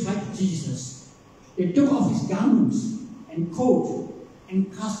soldiers crucified Jesus, they took off his garments and coat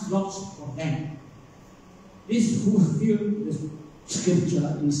and cast lots for them. This fulfilled the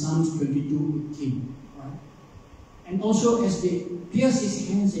scripture in Psalms 22, 18. Right? And also as they pierced his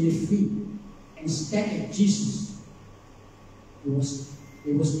hands and his feet and stared at Jesus,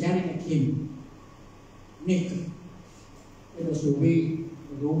 they were staring at him naked. That was the way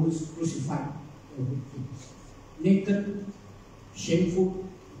the Romans crucified their victims. Naked, shameful,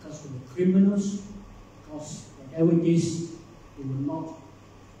 because of the criminals, because whatever it is, they were not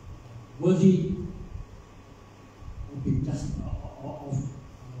worthy of being just of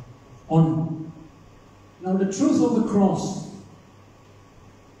honor. Now the truth of the cross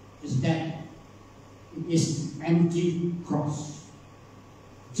is that it is an empty cross.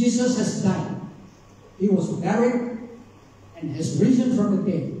 Jesus has died. He was buried and has risen from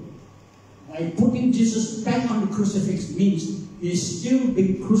the dead. By putting Jesus back on the crucifix means he is still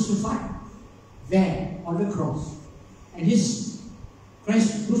being crucified there on the cross. And his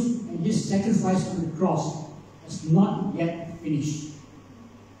sacrifice on the cross has not yet finished.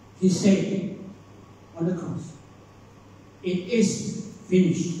 He said on the cross, "It is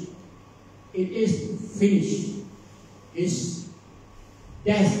finished. It is finished." His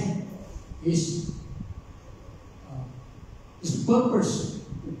death, his purpose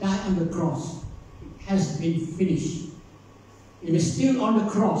to die on the cross, it has been finished. It is still on the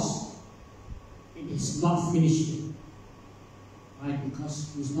cross. It is not finished yet. Right?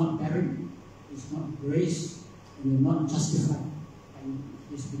 Because he's not buried, he's not raised, and he's not justified, and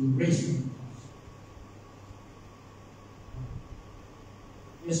he's been raised on the cross.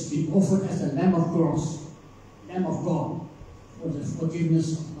 He has been offered as the Lamb of God, for the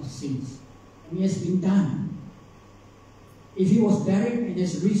forgiveness of our sins. And he has been done. If he was buried and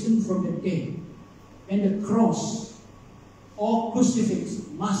has risen from the dead, then the cross or crucifix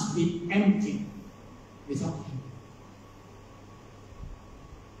must be empty without him.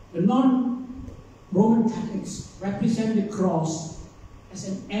 The non-Roman Catholics represent the cross as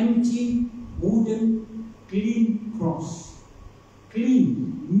an empty, wooden, clean cross.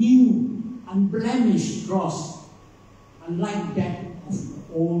 Clean, new, unblemished cross, unlike that of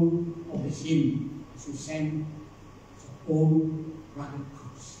the old of the hymn as we sang, it's an old rugged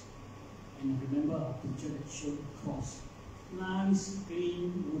cross. And I remember a picture that showed the cross. Nice,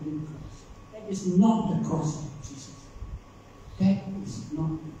 clean, wooden cross. That is not the cross of Jesus. That is not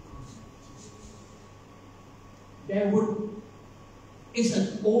the cross of Jesus. It's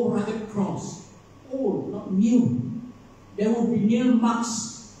an old rugged cross. Old, not new. There would be nail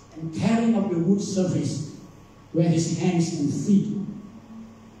marks and tearing of the wood surface where his hands and feet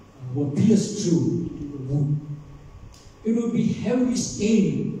were pierced through into the wood. It would be heavily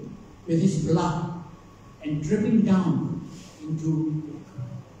stained with his blood and dripping down into the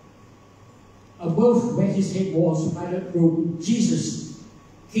ground. Above where his head was, Pilate wrote, "Jesus,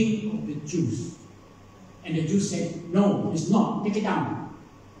 King of the Jews." And the Jews said, "No, it's not. Take it down."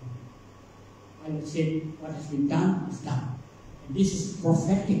 Pilate said, "What has been done is done." And this is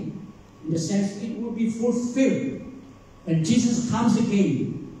prophetic in the sense it will be fulfilled. When Jesus comes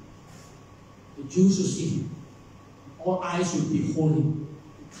again, the Jews will see him. All eyes will behold him.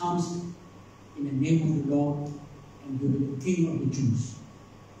 He comes in the name of the Lord and will be the King of the Jews.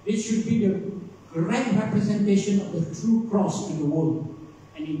 This should be the correct representation of the true cross in the world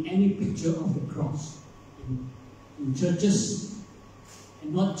and in any picture of the cross in churches,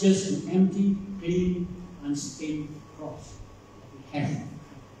 and not just an empty, clean, unstained cross that we have.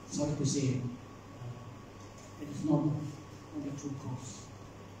 Sorry to say, it is not the true cross.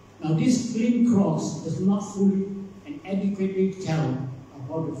 Now this clean cross does not fully and adequately tell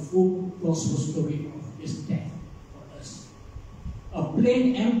about the full gospel story of his death for us. A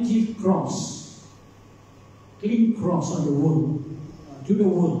plain empty cross, clean cross on the world, to the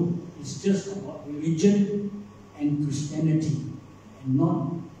world, is just about religion and Christianity, and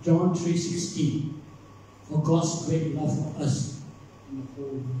not John 3:16, for God's great love for us in the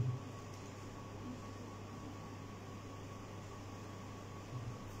whole world.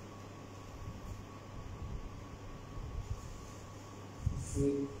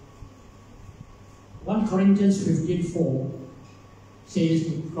 Okay. 1 Corinthians 15:4 says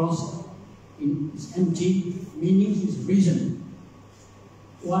the cross is empty, meaning he is risen.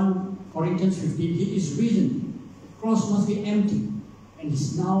 1 Corinthians 15, he is risen. The cross must be empty and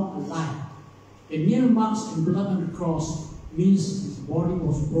is now alive. The nail marks and blood on the cross means his body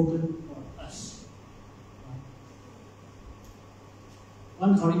was broken for us.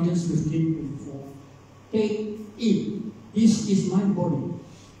 1 Corinthians 15:4. Take it. This is my body,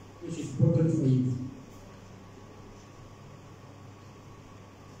 which is broken for you.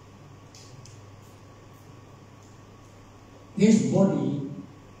 His body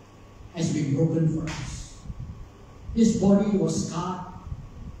has been broken for us. His body was scarred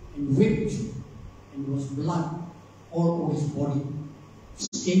and whipped, and was blood all over his body,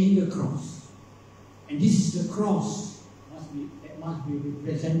 staining the cross. And this is the cross that must be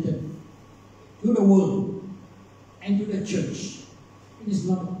represented to the world and to the church. It is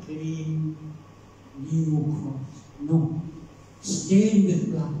not a clean, new cross. No. Stained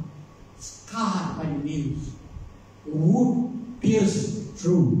with blood, scarred by the nails. The wood pierced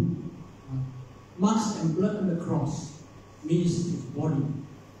through. Marks and blood on the cross means his body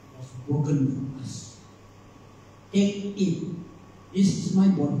was broken for us. Take it. This is my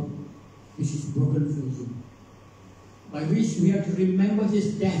body, which is broken for you. By which we have to remember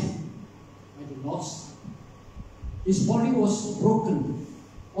his death by the Lord's Supper. His body was broken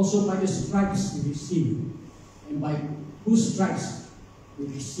also by the stripes we received, and by whose stripes we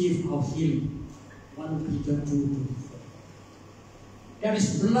receive our healing. 1 Peter 2:24. There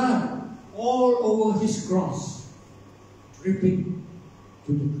is blood all over his cross, dripping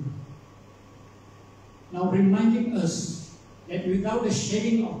to the ground. Now reminding us that without the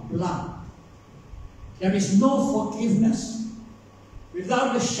shedding of blood, there is no forgiveness.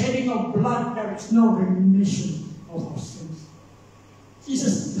 Without the shedding of blood, there is no remission of our sins.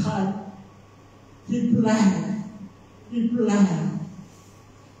 Jesus died. He bled. He bled.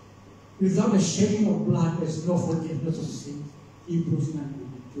 Without the shedding of blood, there is no forgiveness of sin. Hebrews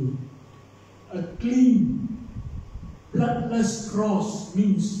 9:22. A clean, bloodless cross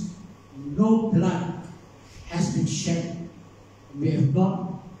means no blood has been shed. We have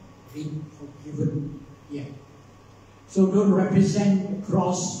not been forgiven yet. So don't represent the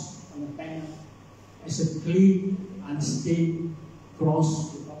cross on the banner as a clean, unstained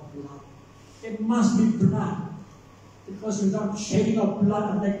cross without blood. It must be blood, because without shedding of blood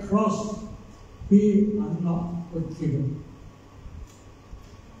on that cross, we are not forgiven.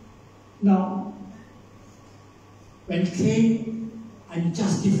 Now, when Cain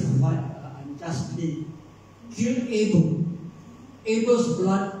unjustly killed Abel, Abel's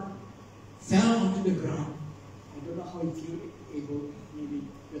blood fell onto the ground. I don't know how he killed Abel, maybe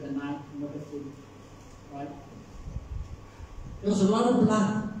with a knife, another thing, right? There was a lot of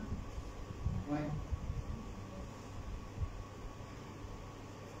blood, right?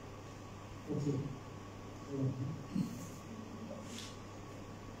 Okay.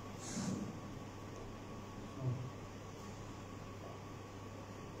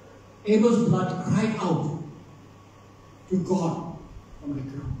 Abel's blood cried out to God from the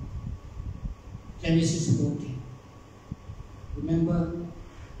ground. Genesis 14. Remember,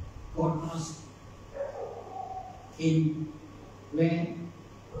 God asked Cain, where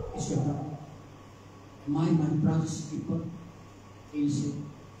is your brother? Am I my brother's keeper? Cain said.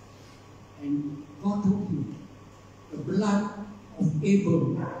 And God told him, the blood of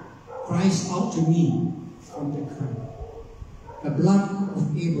Abel cries out to me from the ground. The blood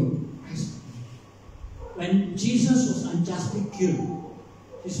of Abel cries to me. When Jesus was unjustly killed,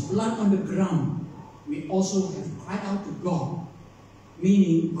 his blood on the ground, we also have cried out to God,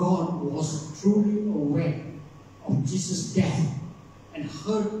 meaning God was truly aware of Jesus' death and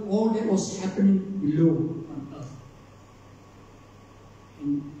heard all that was happening below on earth.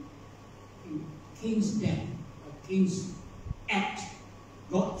 In Cain's death, Cain's act,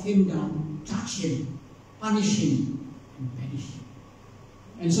 God came down, touched him, punished him, and banished him.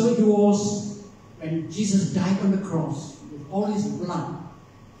 And so it was when Jesus died on the cross with all his blood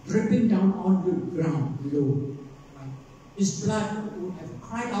dripping down on the ground below. Right? His blood would have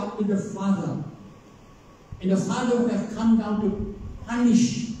cried out to the Father. And the Father would have come down to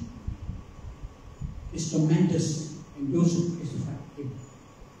punish his tormentors and those who crucified him.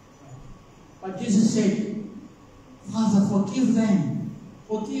 But Jesus said, Father, forgive them.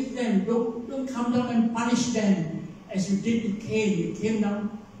 Forgive them. Don't come down and punish them as you did to Cain. You came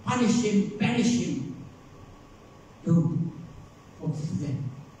down, punish him, banish him. Don't forgive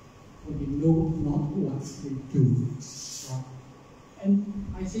them, for they know not what they do.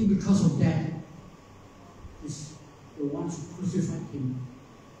 And I think because of that, the ones who crucified him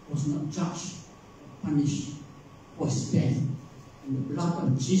was not judged or punished for his death. And the blood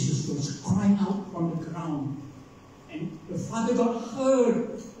of Jesus was crying out from the ground. And the Father God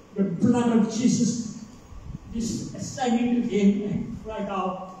heard the blood of Jesus ascending to him and cried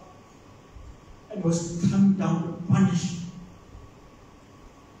out and was come down to punish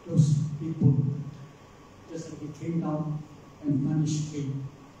those people, just like he came down and punished him.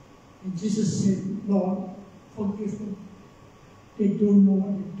 And Jesus said, Lord, forgive them. They don't know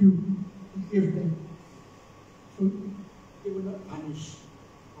what they do. Forgive them. So they will not punish.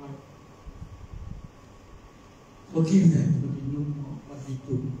 Right? Forgive them, for they know not what they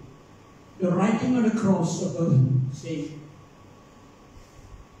do. The writing on the cross above him saying,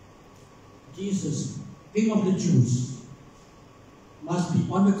 Jesus, King of the Jews, must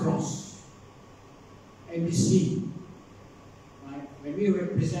be on the cross and be seen. Right? When we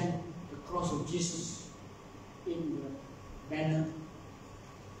represent the cross of Jesus in the banner,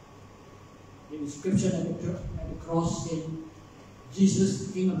 the inscription at the cross saying,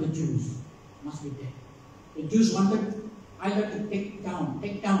 Jesus, King of the Jews, must be there. The Jews wanted Pilate to take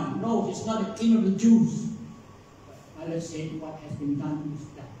down. No, he's not the King of the Jews. But Pilate said, what has been done is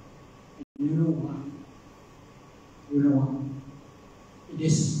done. And you know why? You know why? It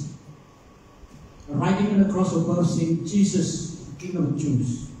is the writing on the cross above saying, Jesus, the King of the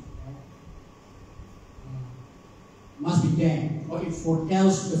Jews, must be there, for it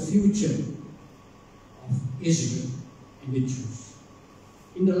foretells the future of Israel and the Jews.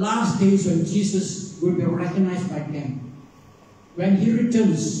 In the last days when Jesus will be recognized by them, when he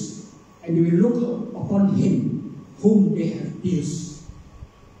returns and they will look upon him whom they have pierced,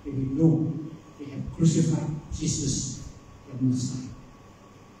 they will know they have crucified Jesus, the Messiah.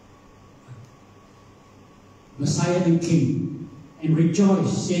 Messiah the King, and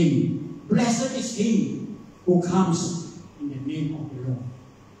rejoice, saying, Blessed is he who comes in the name of the Lord.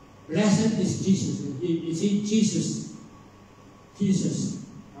 Blessed is Jesus. You see, Jesus,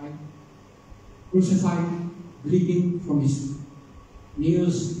 right? Crucified, bleeding from his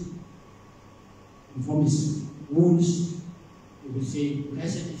nails and from his wounds. You will say,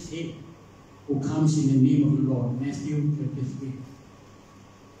 Blessed is he who comes in the name of the Lord. Matthew 23.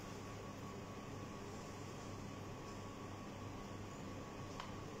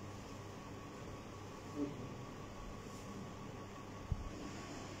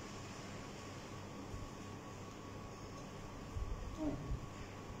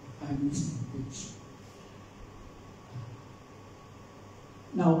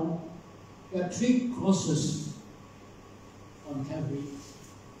 Now, there are 3 crosses on Calvary,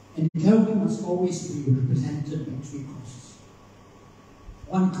 and Calvary must always be represented by 3 crosses.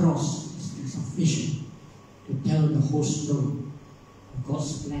 One cross is insufficient to tell the whole story of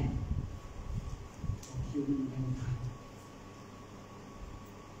God's plan for human mankind.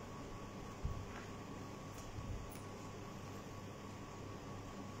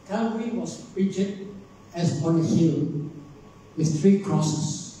 Calvary was pictured as on a hill with 3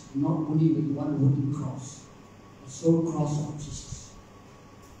 crosses, not only with one wooden cross, the sole cross of Jesus.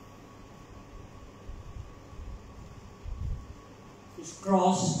 His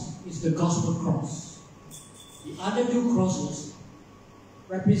cross is the gospel cross. The other 2 crosses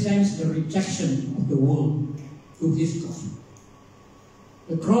represents the rejection of the world to his gospel.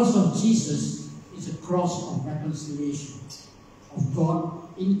 The cross of Jesus is a cross of reconciliation of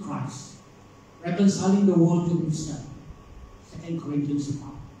God in Christ, reconciling the world to himself. 2 Corinthians 5.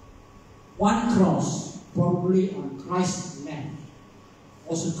 One cross, probably on Christ's land,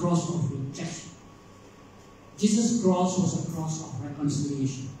 was a cross of rejection. Jesus' cross was a cross of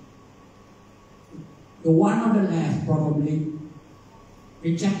reconciliation. The one on the left probably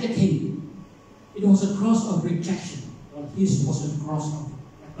rejected him. It was a cross of rejection, while his was a cross of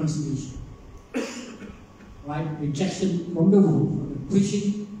reconciliation. Right? Rejection from the world, from the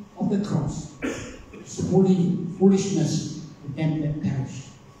preaching of the cross. It's foolishness to them that perish.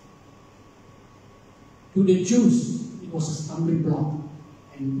 To the Jews, it was a stumbling block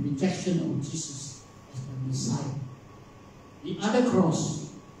and rejection of Jesus as the Messiah. The other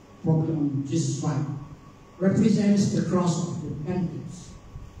cross, probably on Jesus' right, represents the cross of repentance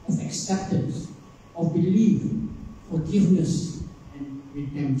of acceptance, of belief, forgiveness, and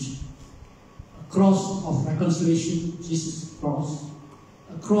redemption. A cross of reconciliation, Jesus' cross,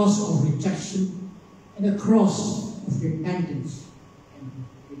 a cross of rejection, and a cross of repentance and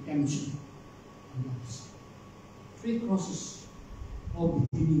redemption. Three crosses, all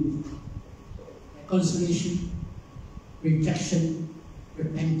beginning with reconciliation, rejection,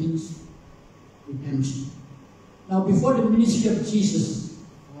 repentance, redemption. Now, before the ministry of Jesus,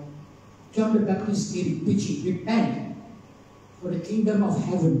 John the Baptist came preaching, repent, for the kingdom of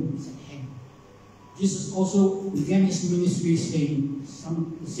heaven is at hand. Jesus also began his ministry saying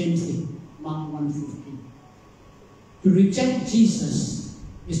the same thing, Mark 1:15. To reject Jesus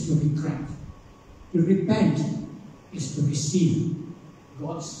is to regret. To repent is to receive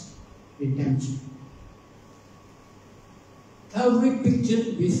God's redemption. Calvary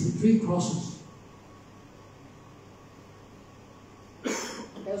pictured with three crosses.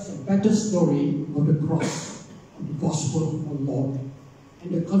 There's a better story of the cross, of the gospel of our Lord,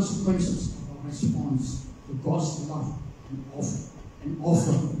 and the consequences of our response to God's love and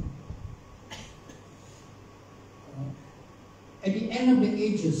offer. At the end of the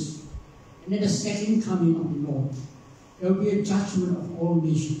ages, and at the second coming of the Lord, there will be a judgment of all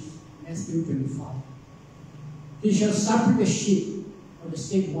nations. Matthew 25. He shall separate the sheep or the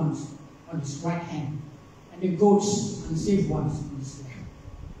saved ones on his right hand, and the goats unsaved ones on his left.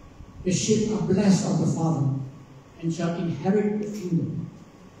 The sheep are blessed of the Father, and shall inherit the kingdom,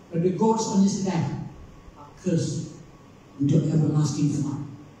 but the goats on his left are cursed into everlasting fire.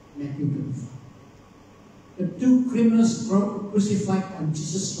 Matthew 25. The two criminals crucified on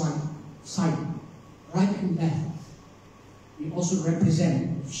Jesus' right side, right and left, we also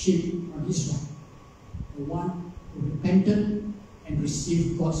represent the sheep on his right, the one who repented and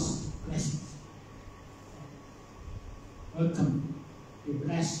received God's blessings. Welcome, be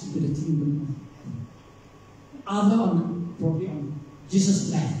blessed into the kingdom of heaven. The other, probably on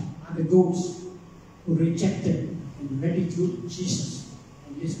Jesus' left, are the goats who rejected and ridiculed Jesus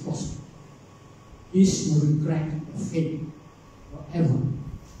and his gospel. These will regret their faith forever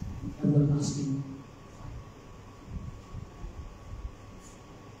and everlasting.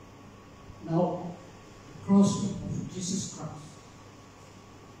 Now, the cross of Jesus Christ.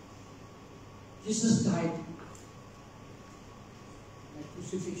 Jesus died by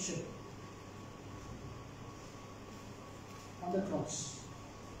crucifixion on the cross.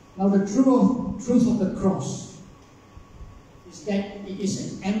 Now, the truth of the cross is that it is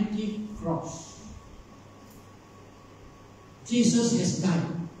an empty cross. Jesus has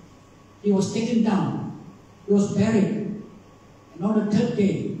died. He was taken down. He was buried. And on the third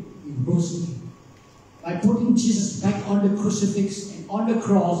day, he rose again. By putting Jesus back on the crucifix and on the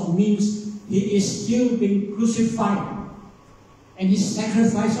cross means he is still being crucified. And his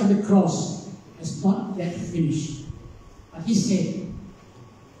sacrifice on the cross has not yet finished. But he said,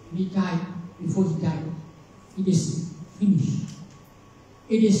 when he died, before he died, it is finished.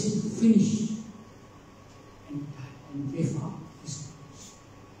 It is finished. And he died and gave up his cross.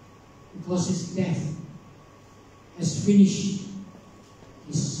 Because his death has finished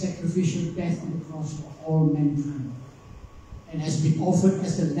his sacrificial death on the cross for all mankind, and has been offered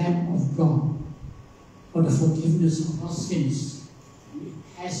as the Lamb of God for the forgiveness of our sins. And it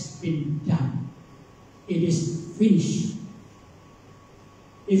has been done. It is finished.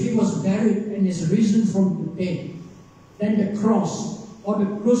 If he was buried and is risen from the dead, then the cross or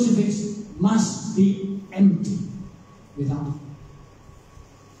the crucifix must be empty without him.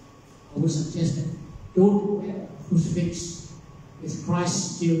 I would suggest that don't wear a crucifix with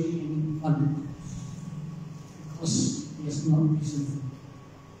Christ still hanging on the cross, because he has not risen from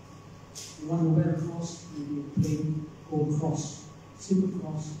it. You want to wear a cross, maybe a plain gold cross, simple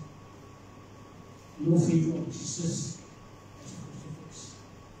cross. No figure of Jesus as a crucifix.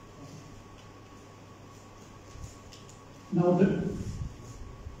 Now the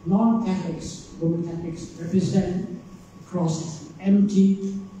non-Catholics, Roman Catholics, represent the cross as an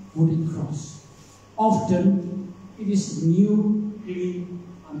empty wooden cross. Often it is a new, clean,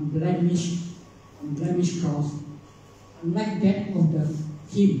 unblemished cross, unlike that of the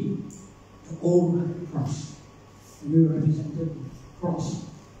hymn, the old cross. And we represented the cross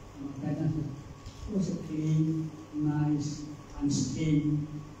on Bennard. It was a clean, nice, unstained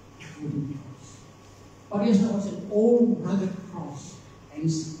wooden cross. But it was an old rugged cross and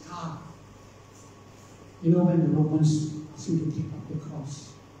scarred. You know, when the Romans asked him to take up the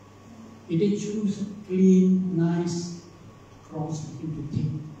cross, did they choose a clean, nice cross for him to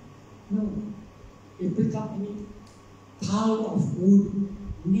take? No. They picked up any pile of wood,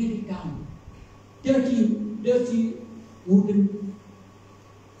 nailed it down. Dirty wooden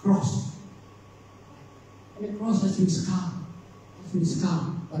cross. And the cross has been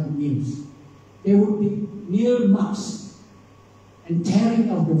scarred by the nails. There would be nail marks and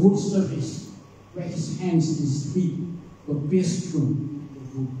tearing of the wood surface where his hands and his feet were pierced through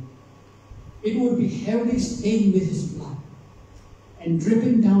the wood. It would be heavily stained with his blood and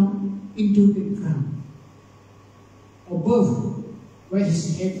dripping down into the ground. Above where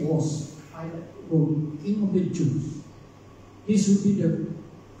his head was, Pilate wrote, King of the Jews. This would be the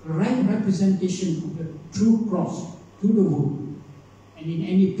correct representation of the true cross to the wood, and in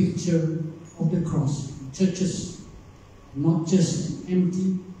any picture of the cross in churches, not just an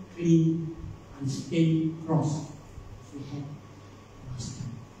empty, clean, unstained cross as we had last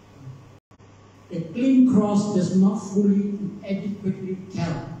time. A clean cross does not fully and adequately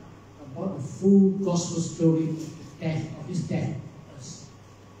tell about the full gospel story of his death for us.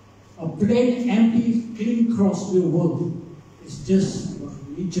 A plain, empty, clean cross to the world is just a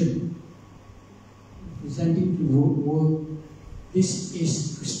religion presenting to the world this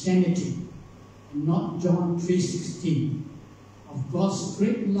is Christianity and not John 3:16 of God's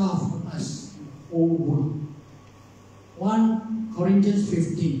great love for us in the whole world. 1 Corinthians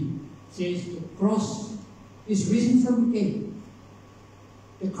 15 says the cross is risen from the dead.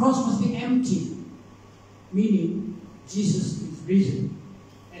 The cross must be empty, meaning Jesus is risen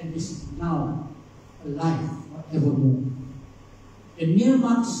and is now alive forevermore. The nail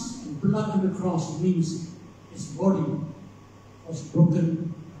marks and blood on the cross means his body was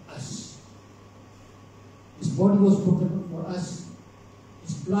broken for us. His body was broken for us.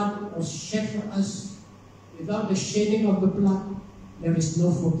 His blood was shed for us. Without the shedding of the blood, there is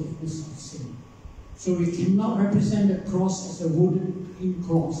no forgiveness of sin. So we cannot represent the cross as a wooden clean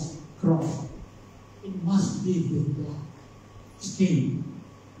cross. It must be with blood, stain,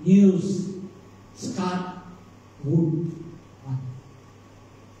 nails, scarred wood.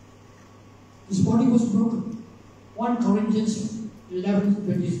 His body was broken. 1 Corinthians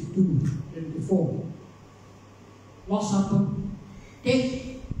 11:22-24. Lord's Supper,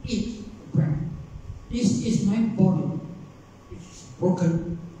 take, eat the bread. This is my body, which is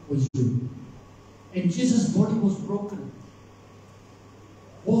broken for you. And Jesus' body was broken.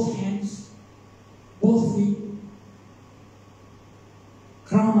 Both hands, both feet,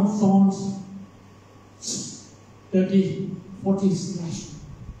 crown of thorns, 30, 40 slash,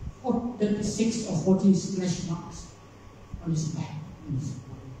 or 36 or 40 slash marks on his back, on his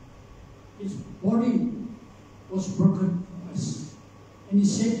body. His body was broken for us. And he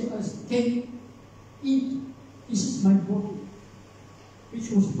said to us, take, eat, this is my body, which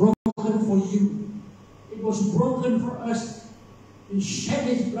was broken for you. It was broken for us. He shed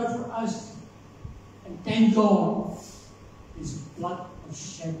his blood for us. And thank God, his blood was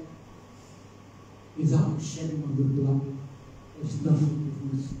shed. Without the shedding of the blood, there is no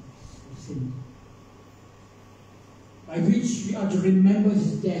forgiveness of sin. By which we are to remember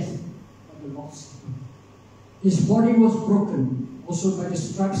his death by the Lord's Supper. His body was broken also by the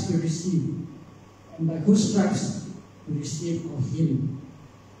stripes he received, and by whose stripes we receive our healing.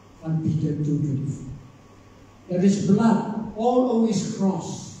 1 Peter 2:24. There is blood all over his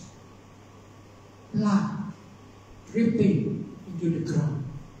cross. Blood dripping into the ground.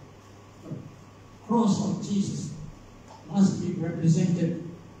 The cross of Jesus must be represented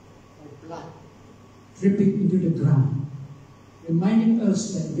by blood dripping into the ground, reminding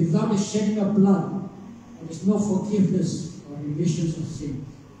us that without the shedding of blood, there is no forgiveness or remission of sins.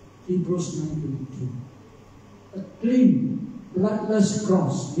 Hebrews 9:22. A clean, bloodless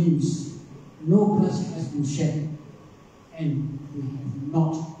cross means no blood has been shed, and we have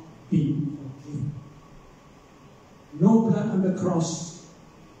not been forgiven. No blood on the cross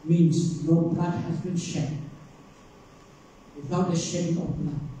means no blood has been shed. Without the shedding of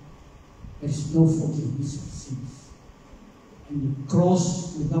blood, there is no forgiveness of sins. And the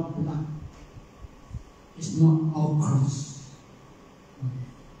cross without blood is not our cross.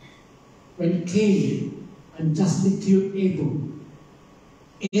 When Cain unjustly killed Abel,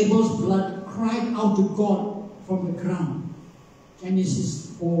 Abel's blood cried out to God from the ground.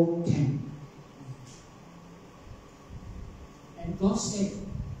 Genesis 4:10. And God said,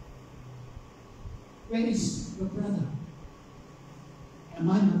 where is your brother? Am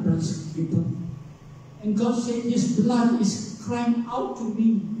I my brother's keeper? And God said, his blood is crying out to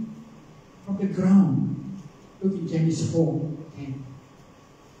me from the ground. Look in Genesis 4:10.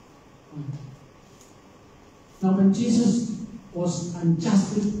 Now when Jesus was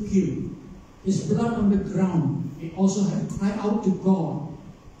unjustly killed, his blood on the ground, he also had cried out to God,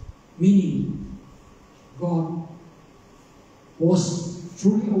 meaning God was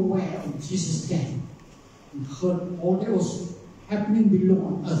truly aware of Jesus' death and heard all that was happening below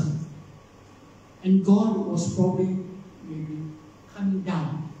on earth. And God was probably maybe coming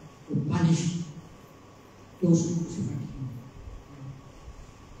down to punish those who crucified him.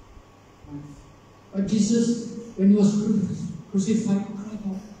 But Jesus, when he was crucified, cried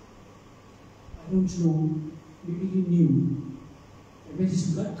out. I don't know, maybe he knew. And when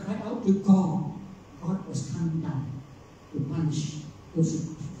his blood cried out to God, God was coming down to punish those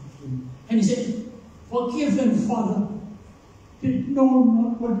who crucified him. And he said, forgive them, Father. They know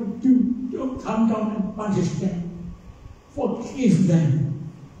not what to do. Don't come down and punish them. Forgive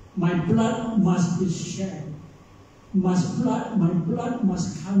them. My blood must be shed. My blood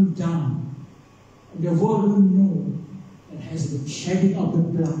must come down. And the world will know that has the shedding of the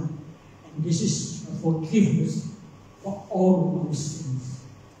blood. And this is a forgiveness for all our sins.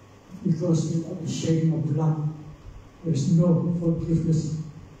 Because without the shedding of blood, there is no forgiveness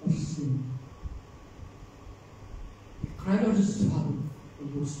of sin. He cried out to his Father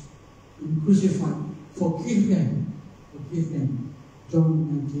when he was crucified. Forgive them. Forgive them.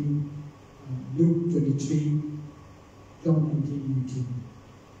 John 19, Luke 23, John 19.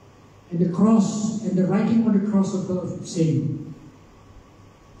 And the cross, and the writing on the cross of God saying,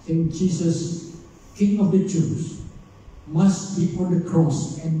 Jesus, King of the Jews, must be on the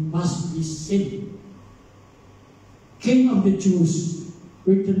cross and must be seen. King of the Jews,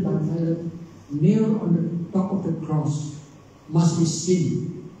 written by Pilate, nailed on the top of the cross, must be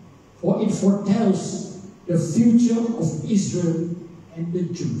seen, for it foretells the future of Israel and the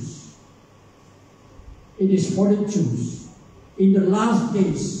Jews. It is for the Jews. In the last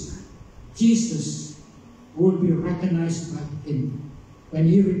days, Jesus will be recognized by him when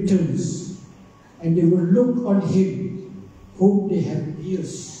he returns, and they will look on him whom they have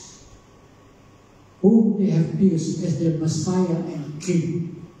pierced, as their Messiah and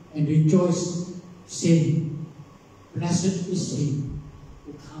King, and rejoice, saying, blessed is he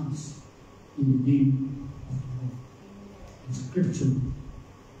who comes in the name of the Lord. And Scripture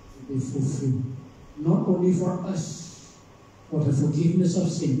will be fulfilled, not only for us, for the forgiveness of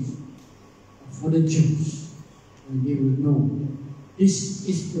sins, but for the Jews, and they will know that this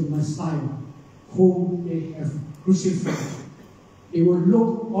is the Messiah whom they have crucified. They will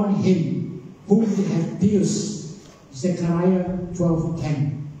look on him whom they have pierced, Zechariah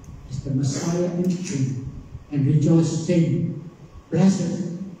 12:10, as the Messiah and King, and rejoice, saying,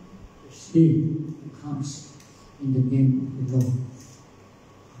 blessed is he who comes in the name of the Lord.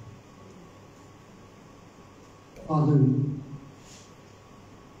 Father,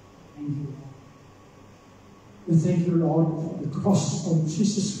 thank you. We thank you, Lord, for the cross of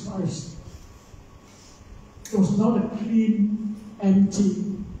Jesus Christ. It was not a clean,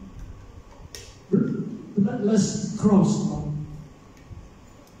 empty, bloodless cross, Lord.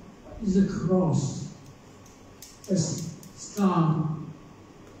 But it's a cross, a scarred,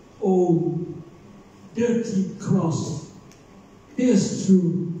 old, dirty cross, pierced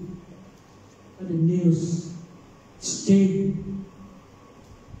through by the nails, stained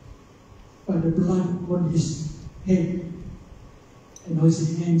by the blood on his head, and on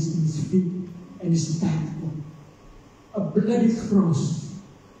his hands and his feet and his back. A bloody cross,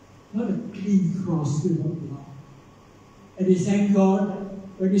 not a clean cross without blood. And we thank God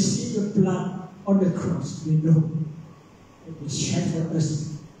when we see the blood on the cross, we know it was shed for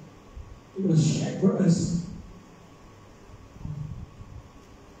us. It was shed for us.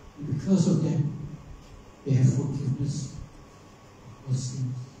 And because of that, we have forgiveness of our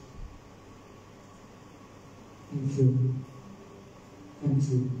sins. Thank you. Thank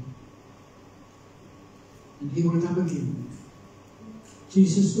you. And he will come again.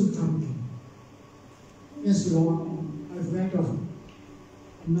 Jesus will come again. Yes, Lord, I've read of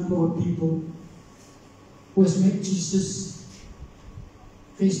a number of people who has met Jesus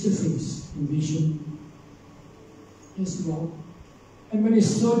face to face in vision. Yes, Lord. And when they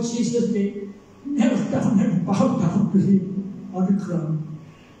saw Jesus, they knelt down and bowed down to him on the ground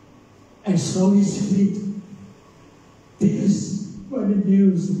and saw his feet pierced by the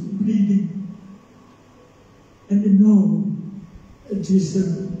nails, bleeding. And they know that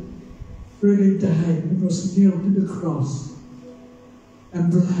Jesus really died and was nailed to the cross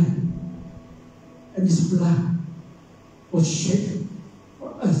and bled. And his blood was shed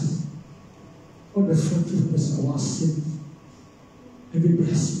for us, for the forgiveness of our sins. And we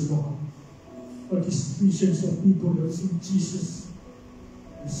bless you, Lord, for these visions of people who have seen Jesus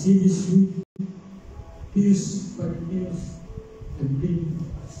and seen his feet pierced by the nails and bleeding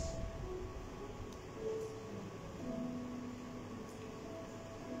for us.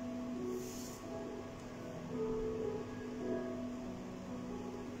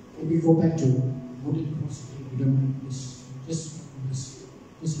 And we go back to wooden cross. We don't mind this. Just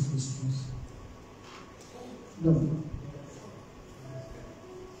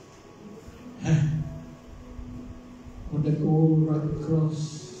on that old rugged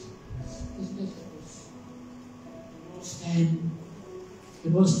cross.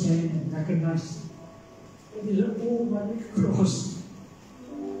 It will stand and recognize it is an old rugged cross.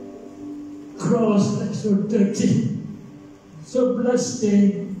 Cross that's so dirty, so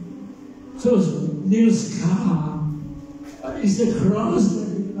bloodstained, so nail scar. It's a cross that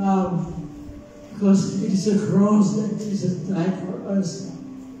we love, because it is a cross that Jesus died for us.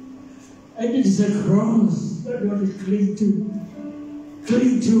 And it is a cross that we want to cling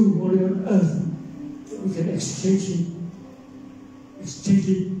to while we're on earth. We can exchange it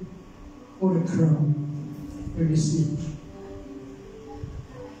for the crown we receive.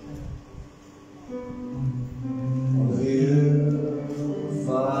 You,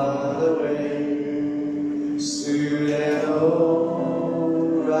 Father, way, stood an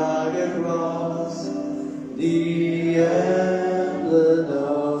old rugged cross, the emblem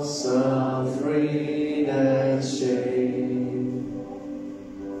of suffering and shame.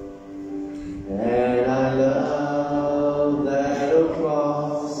 And I love that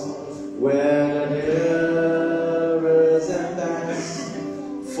cross when the mirrors and backs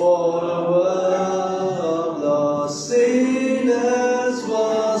for the world of lost sinners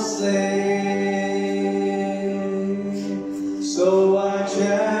was slain. So I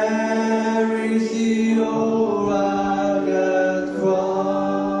cherish the old rugged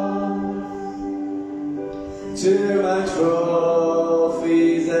cross to my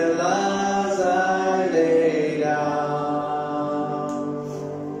trophies and lives I lay down.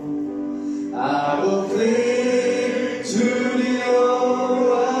 I will cling to the old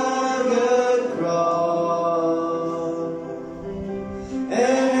rugged cross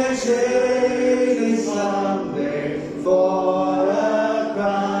and exchange it someday for a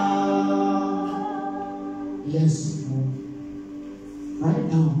crown. Yes, Lord. Right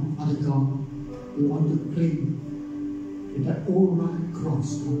now, Father God, we want to cling to that old rugged cross,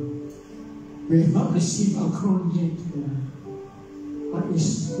 Lord. We have not received our crown yet, Lord. But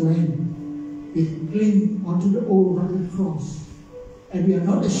when we cling onto the old rugged cross, and we are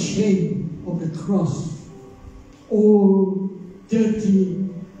not ashamed of the cross, old, dirty,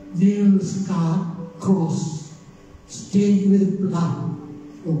 nail-scarred cross, stained with blood,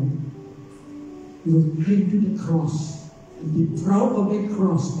 Lord. We will cling to the cross and be proud of that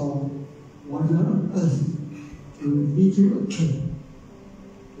cross, Lord. While we are on earth, we will meet you again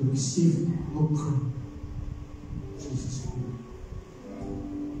to receive our crown. Jesus' name.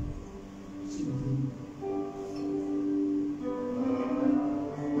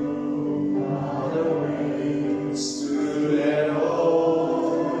 Stood an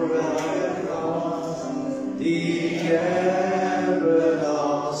old rugged cross, the emblem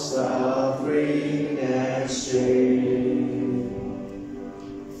of suffering and shame.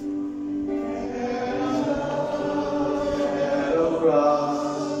 And a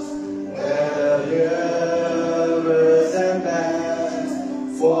cross, and the rivers and bands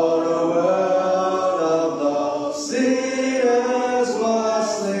for the world of lost sinners was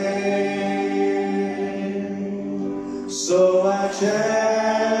slain. So I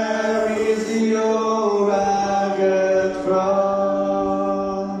cherish the old rugged cross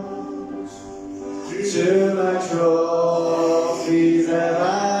to my trophies and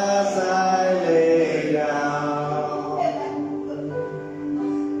as I lay down.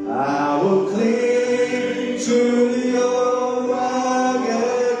 I will cling to the old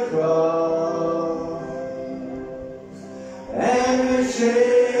rugged cross and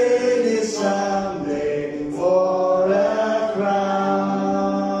exchange it someday for a crown.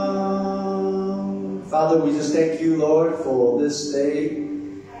 Father, we just thank you, Lord, for this day.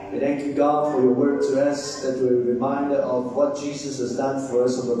 We thank you, God, for your word to us, that we're reminded of what Jesus has done for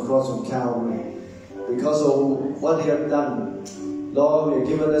us on the cross of Calvary. Because of what he has done, Lord, you have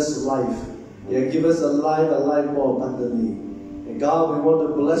given us life. You have given us a life more abundantly. And God, we want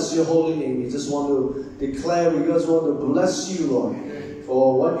to bless your holy name. We just want to declare, we just want to bless you, Lord,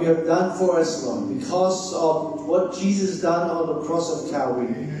 for what you have done for us, Lord. Because of what Jesus done on the cross of Calvary,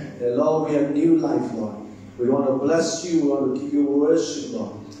 and Lord, we have new life, Lord. We want to bless you. We want to give you worship,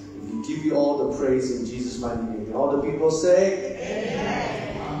 Lord. We give you all the praise in Jesus' mighty name. And all the people say,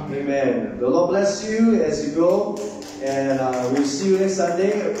 Amen. Amen. The Lord bless you as you go. And we'll see you next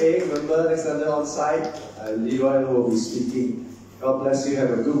Sunday. Okay, remember next Sunday on site, Leroy will be speaking. God bless you.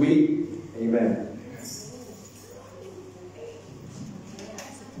 Have a good week. Amen.